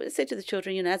 So I say to the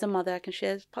children, as a mother, I can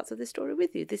share parts of this story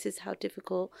with you. This is how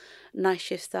difficult night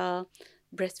shifts are,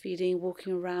 breastfeeding,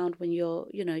 walking around when you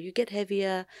get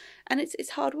heavier, and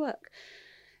it's hard work.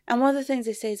 And one of the things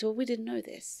they say is, well, we didn't know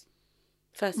this.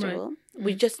 First of all,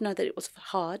 we just know that it was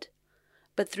hard.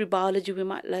 But through biology, we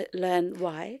might learn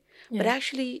why. Yeah. But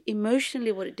actually,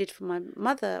 emotionally, what it did for my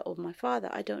mother or my father,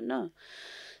 I don't know.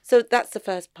 So that's the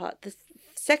first part. The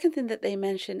second thing that they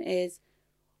mention is,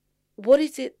 what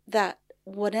is it that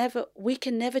we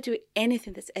can never do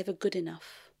anything that's ever good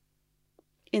enough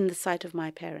in the sight of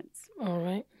my parents. All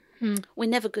right. We're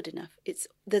never good enough.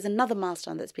 There's another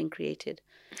milestone that's been created,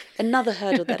 another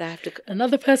hurdle that I have to.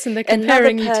 Another person they're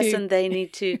comparing you to. Another person they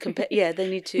need to compare. Yeah, they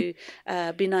need to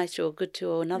be nice to or good to,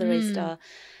 or another A star.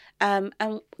 And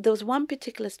there was one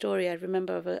particular story I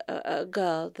remember of a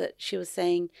girl that she was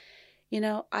saying,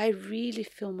 I really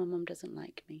feel my mum doesn't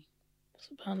like me.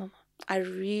 Subhanallah. I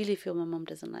really feel my mum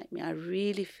doesn't like me. I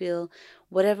really feel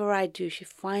whatever I do, she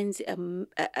finds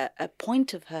a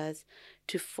point of hers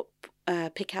to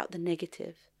pick out the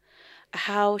negative.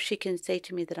 How she can say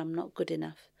to me that I'm not good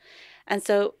enough. And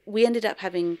so we ended up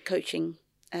having coaching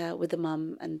with the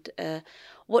mum. And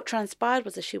what transpired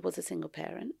was that she was a single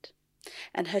parent.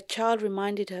 And her child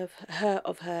reminded her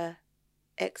of her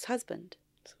ex-husband,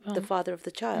 the father of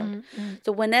the child.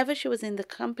 So whenever she was in the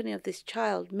company of this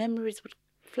child, memories would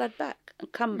flood back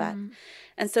and come back.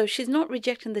 And so she's not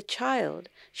rejecting the child.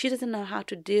 She doesn't know how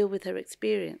to deal with her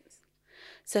experience.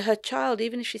 So her child,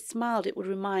 even if she smiled, it would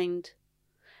remind.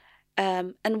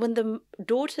 And when the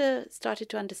daughter started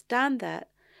to understand that,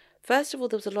 first of all,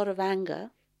 there was a lot of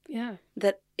anger. Yeah.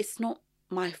 That it's not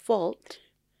my fault.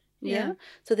 Yeah.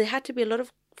 So there had to be a lot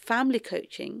of family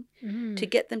coaching to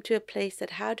get them to a place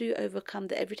that, how do you overcome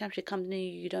that every time she comes near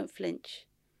you, you don't flinch.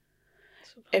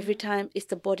 Every time, it's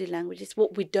the body language. It's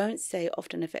what we don't say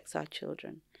often affects our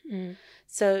children.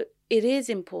 So it is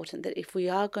important that if we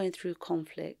are going through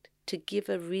conflict, to give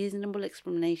a reasonable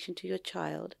explanation to your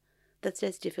child that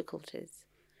there's difficulties.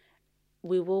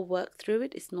 we will work through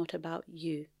it. It's not about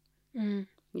you.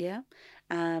 Yeah.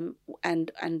 And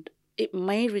it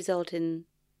may result in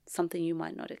something you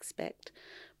might not expect,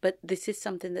 but this is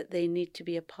something that they need to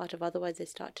be a part of. Otherwise they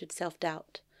start to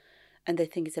self-doubt and they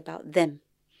think it's about them,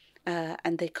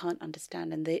 and they can't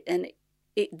understand, and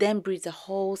it then breeds a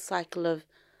whole cycle of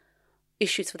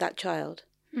issues for that child.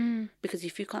 Because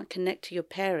if you can't connect to your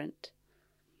parent,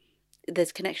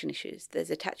 there's connection issues, there's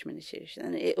attachment issues,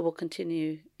 and it will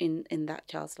continue in that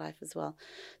child's life as well.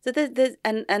 So there's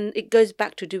and it goes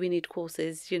back to, do we need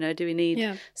courses? Do we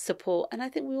need support? And I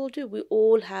think we all do. We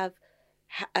all have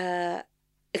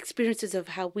experiences of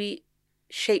how we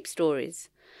shape stories.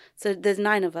 So there's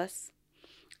 9 of us,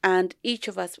 and each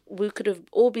of us, we could have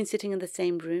all been sitting in the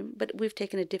same room, but we've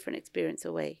taken a different experience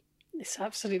away. It's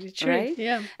absolutely true. Right?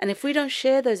 Yeah. And if we don't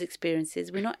share those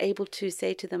experiences, we're not able to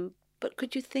say to them, but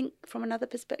could you think from another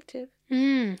perspective?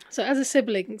 So as a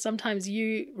sibling, sometimes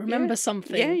you remember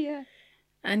something. Yeah.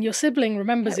 And your sibling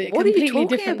remembers it a completely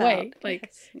different way.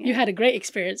 Like, you had a great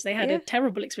experience, they had a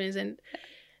terrible experience,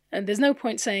 and there's no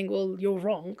point saying, well, you're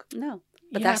wrong. No.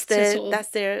 But that's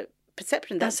their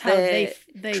perception. That's how they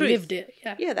lived it.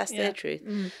 Yeah, that's their truth.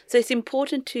 So it's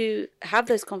important to have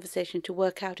those conversations, to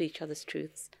work out each other's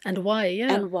truths. And why,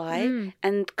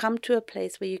 and come to a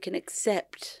place where you can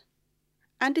accept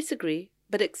and disagree,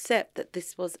 but accept that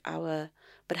this was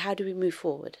but how do we move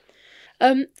forward?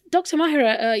 Dr.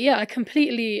 Mahira, I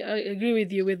completely agree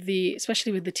with you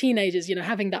especially with the teenagers,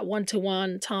 having that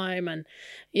one-to-one time. And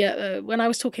when I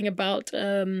was talking about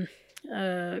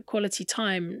quality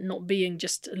time not being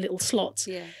just little slots,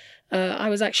 I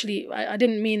was actually, I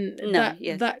didn't mean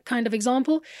that kind of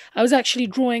example. I was actually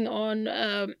drawing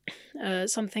on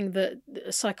something that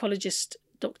psychologist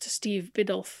Dr. Steve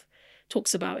Biddulph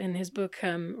talks about in his book,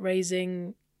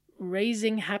 Raising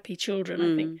Happy Children,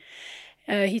 I think.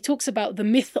 He talks about the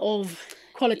myth of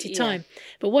quality time.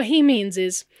 But what he means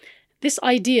is this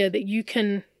idea that you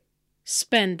can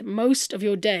spend most of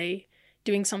your day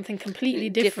doing something completely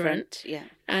different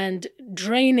and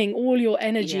draining all your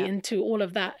energy into all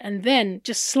of that, and then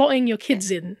just slotting your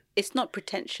kids in. It's not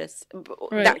pretentious.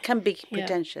 Right. That can be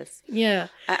pretentious.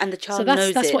 And the child knows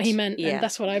it. So that's what he meant, and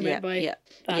that's what I meant by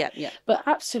that. But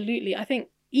absolutely, I think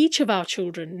each of our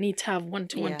children need to have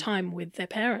one-to-one time with their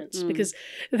parents, because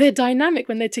their dynamic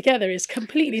when they're together is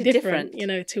completely different,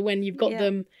 to when you've got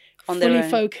them fully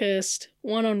focused,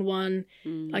 one-on-one,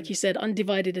 like you said,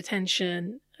 undivided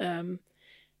attention.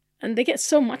 And they get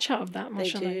so much out of that,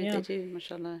 mashallah. They do,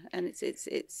 mashallah. And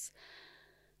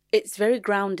it's very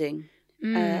grounding.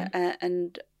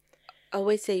 And I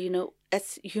always say,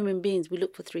 as human beings, we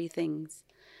look for 3 things.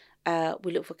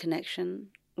 We look for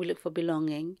connection, we look for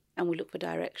belonging, and we look for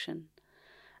direction.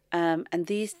 And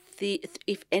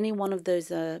if any one of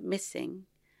those are missing,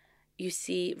 you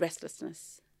see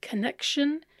restlessness.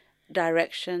 Connection,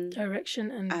 direction,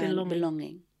 and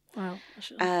belonging. Wow.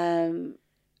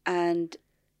 And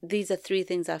these are 3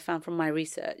 things I found from my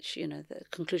research, the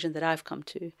conclusion that I've come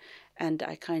to, and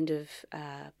I kind of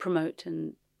promote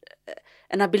and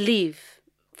I believe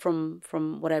from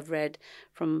what I've read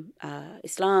from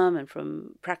Islam and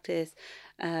from practice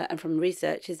and from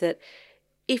research, is that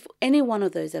if any one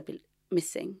of those are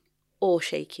missing or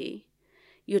shaky,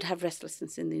 you'd have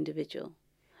restlessness in the individual,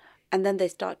 and then they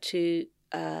start to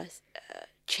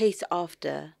chase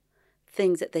after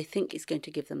things that they think is going to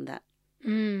give them that.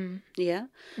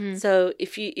 So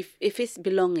if it's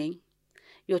belonging,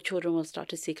 your children will start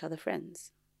to seek other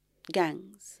friends,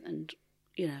 gangs, and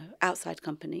outside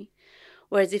company.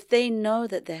 Whereas if they know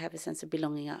that they have a sense of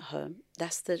belonging at home,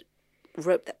 that's the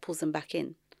rope that pulls them back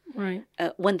in, right?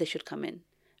 When they should come in,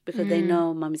 because they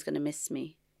know Mummy's going to miss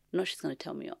me, not she's going to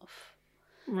tell me off,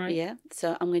 right? Yeah,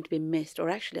 so I'm going to be missed, or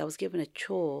actually I was given a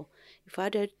chore. If I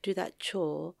don't do that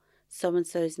chore, so and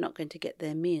so is not going to get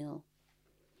their meal.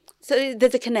 So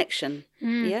there's a connection,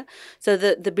 So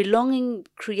the belonging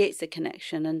creates a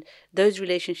connection, and those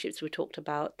relationships we talked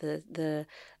about, the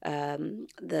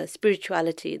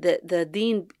spirituality, the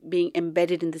deen being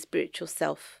embedded in the spiritual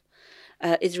self,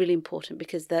 is really important,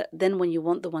 because then when you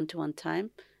want the one-to-one time,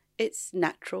 it's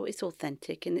natural, it's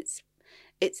authentic, and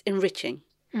it's enriching.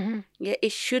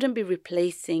 It shouldn't be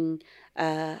replacing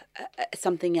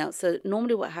something else. So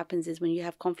normally what happens is when you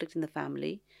have conflict in the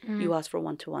family, you ask for a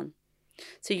one-to-one.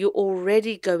 So you're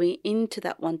already going into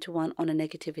that one-to-one on a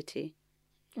negativity.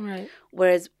 Right.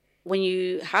 Whereas when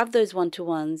you have those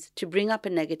one-to-ones, to bring up a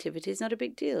negativity is not a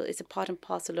big deal. It's a part and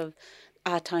parcel of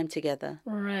our time together.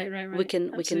 Right. We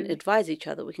can advise each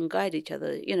other, we can guide each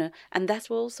other, and that's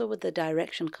also where the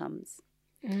direction comes.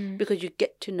 Because you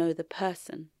get to know the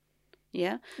person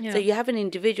Yeah? So you have an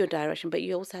individual direction, but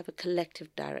you also have a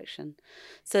collective direction.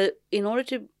 So in order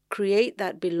to create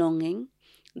that belonging,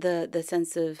 the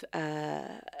sense of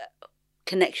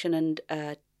connection and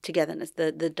togetherness,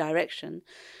 the direction,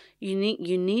 you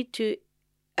need to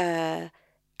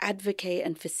advocate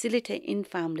and facilitate in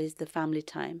families the family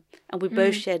time. And we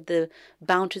both shared the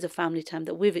boundaries of family time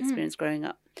that we've experienced growing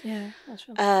up. Yeah, that's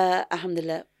right.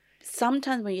 Alhamdulillah.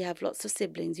 Sometimes when you have lots of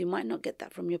siblings, you might not get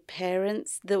that from your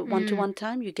parents, the one-to-one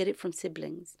time. You get it from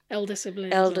siblings. Elder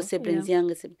siblings.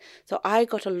 Younger siblings. So I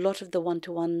got a lot of the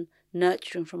one-to-one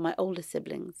nurturing from my older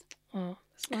siblings. Oh,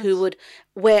 that's nice. Who would,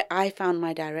 where I found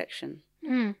my direction.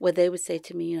 Where they would say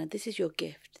to me, you know, this is your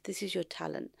gift, this is your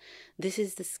talent, this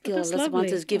is the skill Allah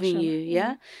is giving you.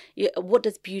 Yeah? What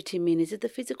does beauty mean? Is it the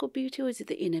physical beauty or is it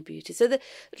the inner beauty? So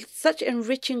such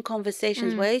enriching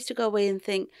conversations where I used to go away and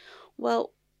think,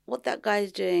 well, what that guy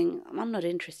is doing, I'm not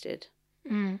interested.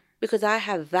 Because I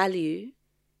have value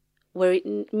where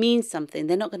it means something.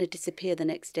 They're not going to disappear the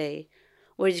next day.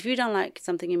 Whereas if you don't like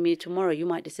something in me tomorrow, you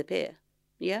might disappear.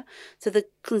 Yeah, so the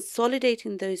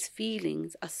consolidating those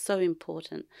feelings are so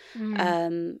important,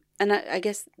 and I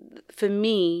guess for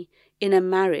me, in a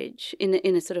marriage, in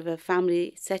a sort of a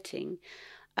family setting,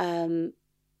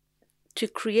 to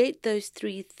create those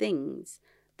 3 things,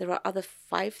 there are other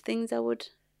 5 things I would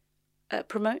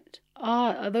promote.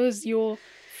 Are those your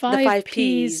 5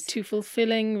 P's to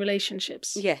fulfilling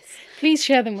relationships? Yes. Please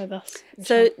share them with us.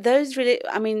 So those really,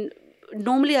 I mean.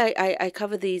 Normally, I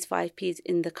cover these 5 P's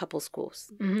in the couples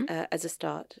course as a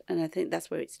start, and I think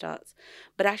that's where it starts.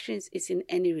 But actually, it's in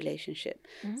any relationship.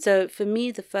 So for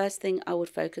me, the first thing I would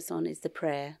focus on is the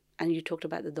prayer, and you talked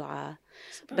about the dua.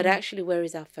 But actually, where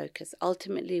is our focus?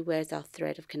 Ultimately, where is our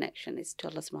thread of connection? It's to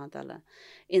Allah subhanahu wa ta'ala.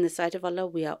 In the sight of Allah,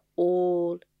 we are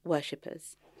all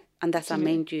worshippers, and that's our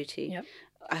main duty. Yep.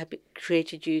 I have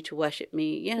created you to worship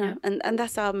me, you know, and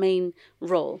that's our main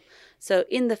role. So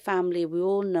in the family, we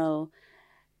all know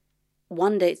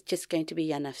one day it's just going to be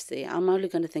ya nafsi. I'm only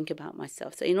going to think about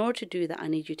myself. So in order to do that, I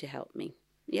need you to help me.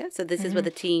 Yeah. So this is where the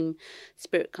team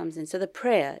spirit comes in. So the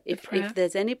prayer, if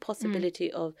there's any possibility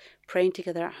of praying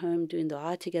together at home, doing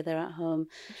dua together at home,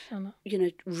 you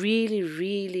know, really,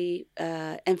 really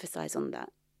emphasize on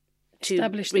that.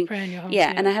 Establish the prayer in your home.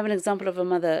 Yeah, and I have an example of a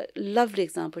mother, lovely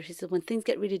example. She said when things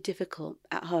get really difficult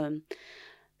at home,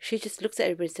 she just looks at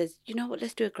everybody and says, you know what,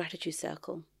 let's do a gratitude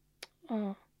circle.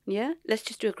 Oh. Yeah, let's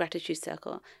just do a gratitude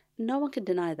circle. No one can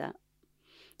deny that.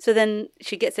 So then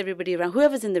she gets everybody around,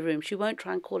 whoever's in the room. She won't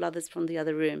try and call others from the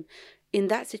other room. In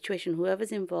that situation,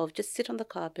 whoever's involved, just sit on the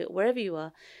carpet, wherever you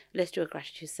are, let's do a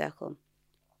gratitude circle.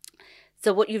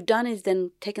 So what you've done is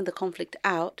then taken the conflict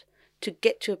out to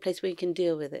get to a place where you can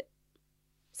deal with it.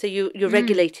 So you're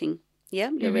regulating, yeah?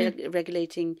 You're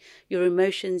regulating your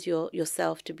emotions,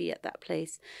 yourself to be at that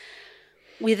place.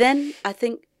 We then, I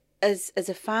think, as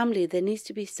a family, there needs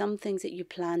to be some things that you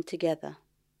plan together.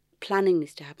 Planning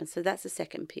needs to happen. So that's the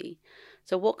second P.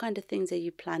 So what kind of things are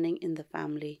you planning in the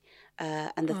family?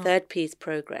 And the third P is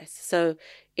progress. So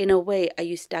in a way, are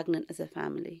you stagnant as a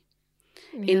family?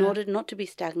 Yeah. In order not to be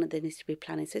stagnant, there needs to be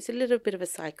planning. So it's a little bit of a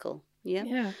cycle.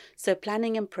 Yeah. So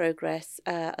planning and progress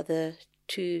are the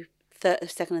 2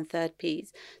 second and third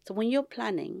P's. So when you're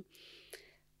planning,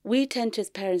 we tend to as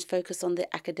parents focus on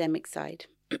the academic side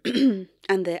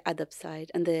and the adab side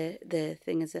and the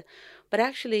thing is but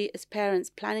actually as parents,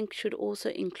 planning should also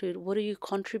include what are you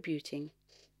contributing?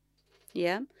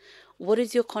 Yeah. What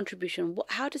is your contribution?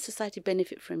 How does society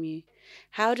benefit from you?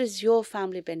 How does your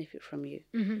family benefit from you?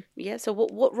 Yeah. So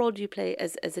what role do you play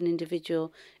as an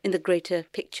individual in the greater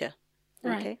picture?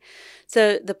 Right. Okay,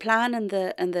 so the plan and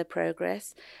the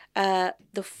progress.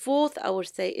 The fourth, I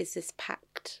would say, is this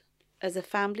pact. As a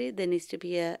family, there needs to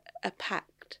be a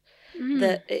pact.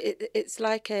 It's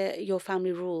like your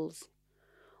family rules.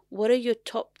 What are your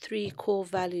top 3 core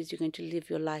values you're going to live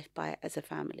your life by as a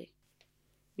family?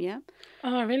 Yeah.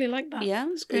 Oh, I really like that. Yeah,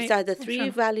 it's either 3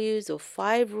 values or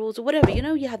 5 rules or whatever. You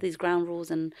know, you have these ground rules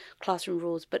and classroom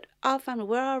rules, but our family,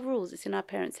 where are our rules? It's in our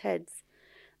parents' heads.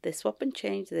 They swap and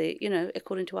change,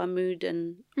 according to our mood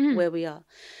and where we are.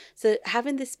 So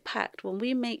having this pact, when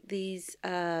we make these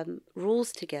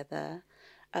rules together,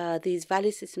 these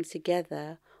value systems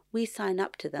together, we sign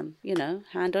up to them,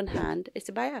 hand on hand. It's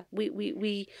a bay'ah.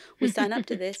 We sign up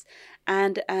to this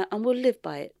and we'll live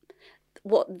by it.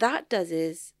 What that does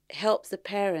is helps the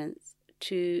parents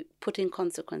to put in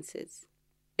consequences,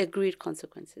 agreed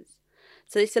consequences.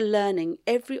 So it's a learning.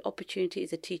 Every opportunity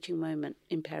is a teaching moment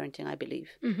in parenting, I believe.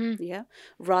 Yeah,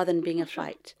 rather than being a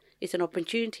fight. It's an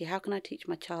opportunity. How can I teach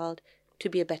my child to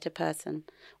be a better person?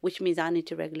 Which means I need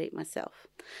to regulate myself.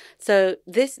 So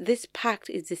this pact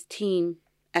is this team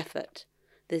effort.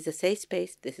 There's a safe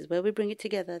space. This is where we bring it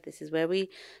together. This is where we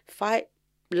fight,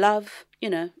 love,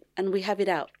 and we have it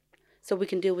out. So we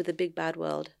can deal with the big bad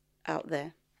world out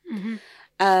there.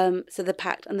 So the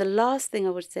pact. And the last thing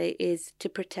I would say is to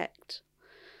protect.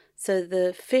 So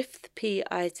the 5th P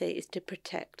I say is to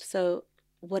protect. So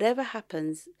whatever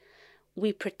happens,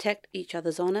 we protect each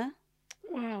other's honor.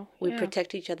 Wow. We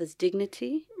protect each other's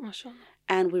dignity. MashaAllah.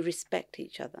 And we respect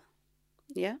each other.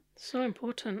 Yeah. So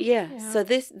important. Yeah. So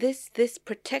this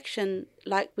protection,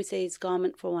 like we say, is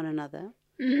garment for one another.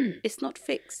 It's not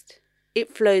fixed.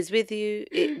 It flows with you.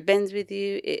 It bends with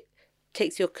you. It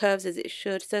takes your curves as it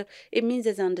should. So it means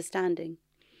there's understanding.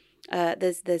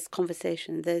 There's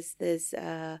conversation. There's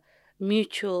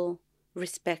mutual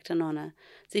respect and honor.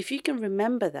 So if you can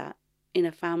remember that in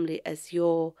a family as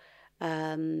your,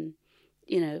 the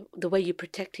way you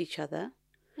protect each other,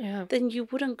 then you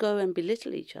wouldn't go and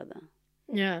belittle each other.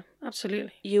 Yeah,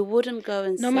 absolutely. You wouldn't go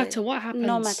and no matter what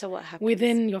happens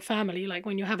within your family, like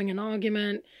when you're having an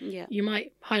argument, you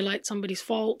might highlight somebody's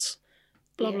faults,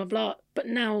 blah, blah, blah. But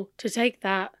now to take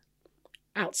that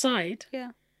outside.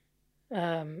 These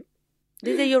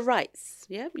are your rights,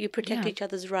 you protect each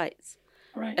other's rights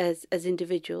as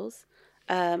individuals,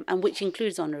 and which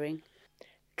includes honouring.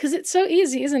 Because it's so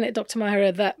easy, isn't it, Dr.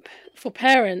 Mahira, that for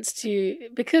parents to,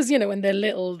 because, when they're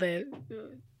little, they're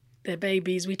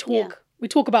babies, we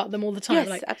talk about them all the time.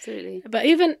 Yes, absolutely.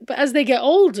 But as they get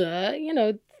older,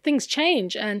 things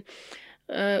change. And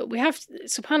we have,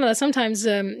 subhanAllah, sometimes,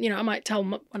 I might tell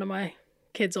one of my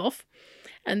kids off,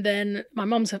 and then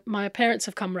my parents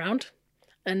have come round,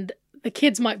 and the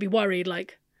kids might be worried,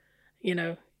 like,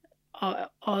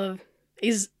 are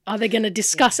they going to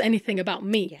discuss anything about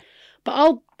me? Yeah. But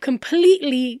I'll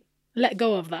completely let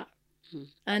go of that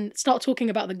and start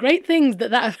talking about the great things that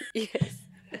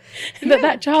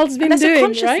that child's been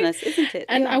doing, right? Isn't it?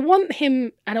 And I want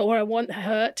him or I want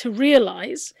her to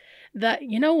realize that,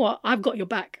 you know what, I've got your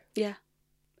back. Yeah.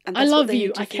 And I love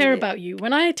you. I care about you.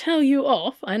 When I tell you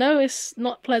off, I know it's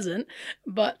not pleasant,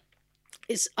 but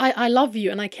I love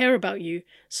you and I care about you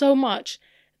so much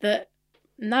that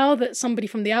now that somebody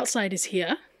from the outside is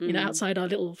here, outside our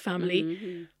little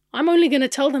family, I'm only going to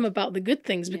tell them about the good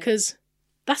things because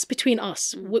that's between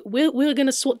us. We're going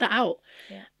to sort that out.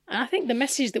 Yeah. And I think the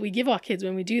message that we give our kids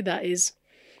when we do that is,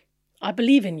 I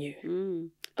believe in you.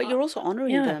 But you're also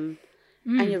honouring them.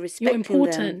 And you're respecting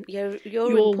important. them. You're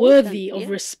important. Worthy of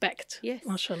respect. Yes.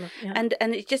 MashaAllah. Yeah. And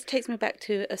it just takes me back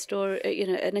to a story,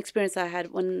 an experience I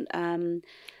had when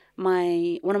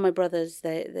one of my brothers,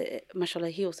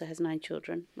 MashaAllah, he also has 9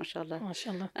 children.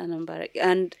 MashaAllah.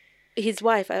 And his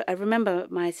wife, I remember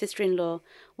my sister-in-law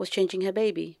was changing her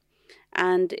baby,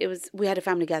 and we had a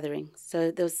family gathering,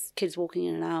 so there was kids walking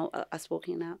in and out, us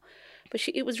walking in and out, but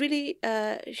she was really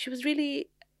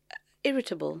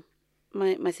irritable,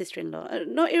 my sister-in-law,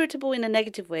 not irritable in a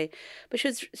negative way, but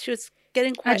she was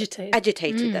getting quite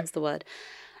agitated. That's the word.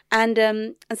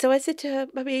 And so I said to her,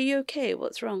 "Baby, are you okay?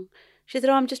 What's wrong?" She said,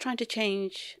 "Oh, I'm just trying to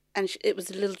change." And it was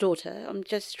a little daughter. I'm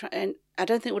just trying, and I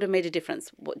don't think it would have made a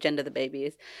difference what gender the baby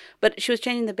is. But she was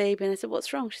changing the baby, and I said,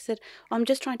 "What's wrong?" She said, "Oh, I'm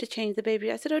just trying to change the baby."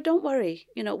 I said, "Oh, don't worry.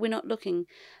 We're not looking.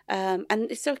 And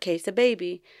it's okay. It's a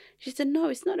baby." She said, "No,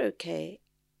 it's not okay.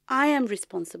 I am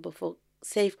responsible for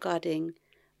safeguarding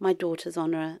my daughter's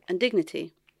honour and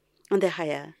dignity and their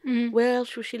haya. Where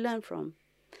else will she learn from?"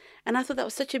 And I thought that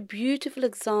was such a beautiful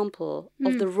example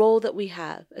of the role that we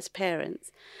have as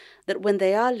parents, that when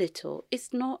they are little,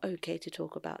 it's not okay to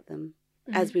talk about them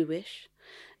as we wish.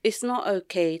 It's not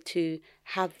okay to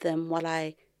have them, while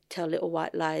I tell little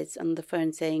white lies on the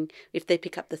phone, saying, if they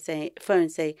pick up the phone,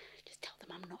 say, "Just tell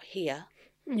them I'm not here."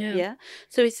 Yeah.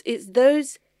 So it's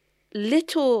those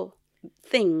little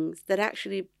things that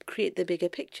actually create the bigger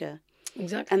picture.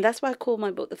 Exactly. And that's why I call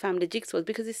my book The Family Jigsaw,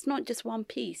 because it's not just one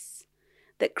piece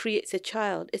that creates a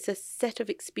child. It's a set of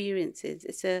experiences.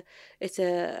 It's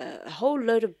a whole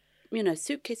load of,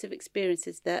 suitcase of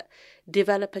experiences that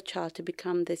develop a child to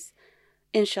become this,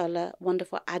 inshallah,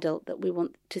 wonderful adult that we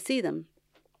want to see them.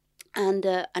 And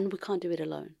we can't do it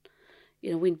alone.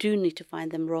 We do need to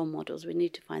find them role models. We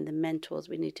need to find them mentors.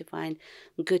 We need to find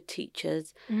good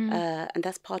teachers. And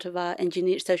that's part of our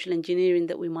social engineering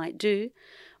that we might do.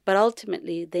 But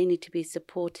ultimately, they need to be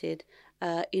supported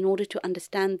in order to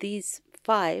understand these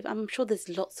 5. I'm sure there's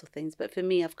lots of things, but for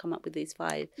me, I've come up with these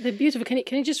 5. They're beautiful.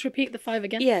 Can you just repeat the 5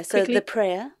 again? Yeah, so quickly? The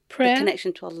prayer, the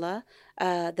connection to Allah,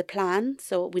 the plan.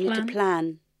 So we need to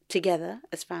plan together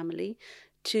as family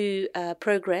to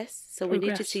progress. So we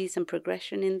need to see some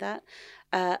progression in that.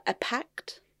 A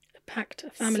pact.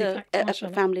 A family pact. A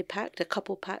family pact, a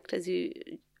couple pact as you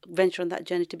venture on that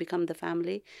journey to become the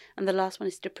family. And the last one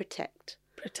is to protect.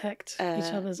 protect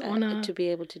each other's honor. To be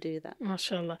able to do that.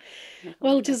 MashaAllah.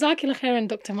 Well, Jazakillah khairan,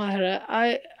 Dr. Mahira.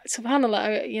 Subhanallah,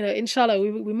 inshallah,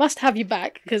 we must have you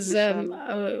back, because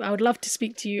I would love to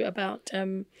speak to you about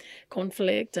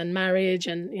conflict and marriage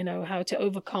and, how to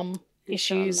overcome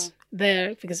issues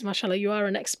there, because mashallah, you are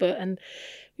an expert, and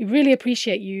we really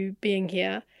appreciate you being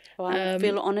here. Well, I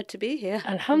feel honored to be here.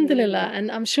 Alhamdulillah.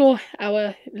 And I'm sure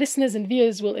our listeners and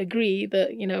viewers will agree that,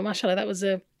 mashallah, that was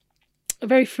a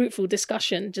very fruitful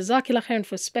discussion. Jazakillah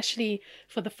khairan, especially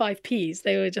for the 5 Ps.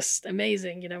 They were just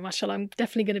amazing. Mashallah, I'm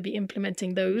definitely going to be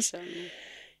implementing those.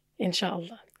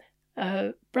 Inshallah.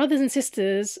 Brothers and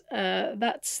sisters,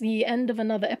 that's the end of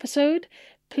another episode.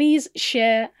 Please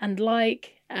share and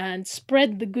like and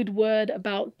spread the good word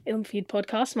about Ilmfeed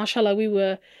Podcast. MashaAllah, we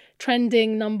were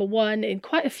trending #1 in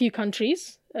quite a few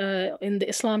countries in the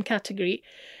Islam category,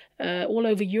 all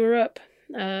over Europe,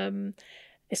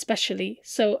 especially.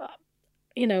 So,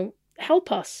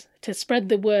 help us to spread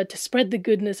the word, to spread the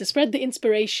goodness, to spread the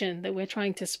inspiration that we're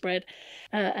trying to spread.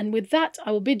 And with that,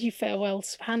 I will bid you farewell.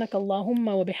 Subhanaka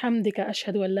Allahumma wa bihamdika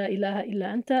ashhadu an la ilaha illa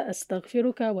anta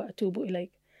astaghfiruka wa atubu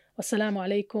ilayk. Wassalamu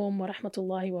alaikum wa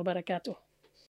rahmatullahi wa barakatuh.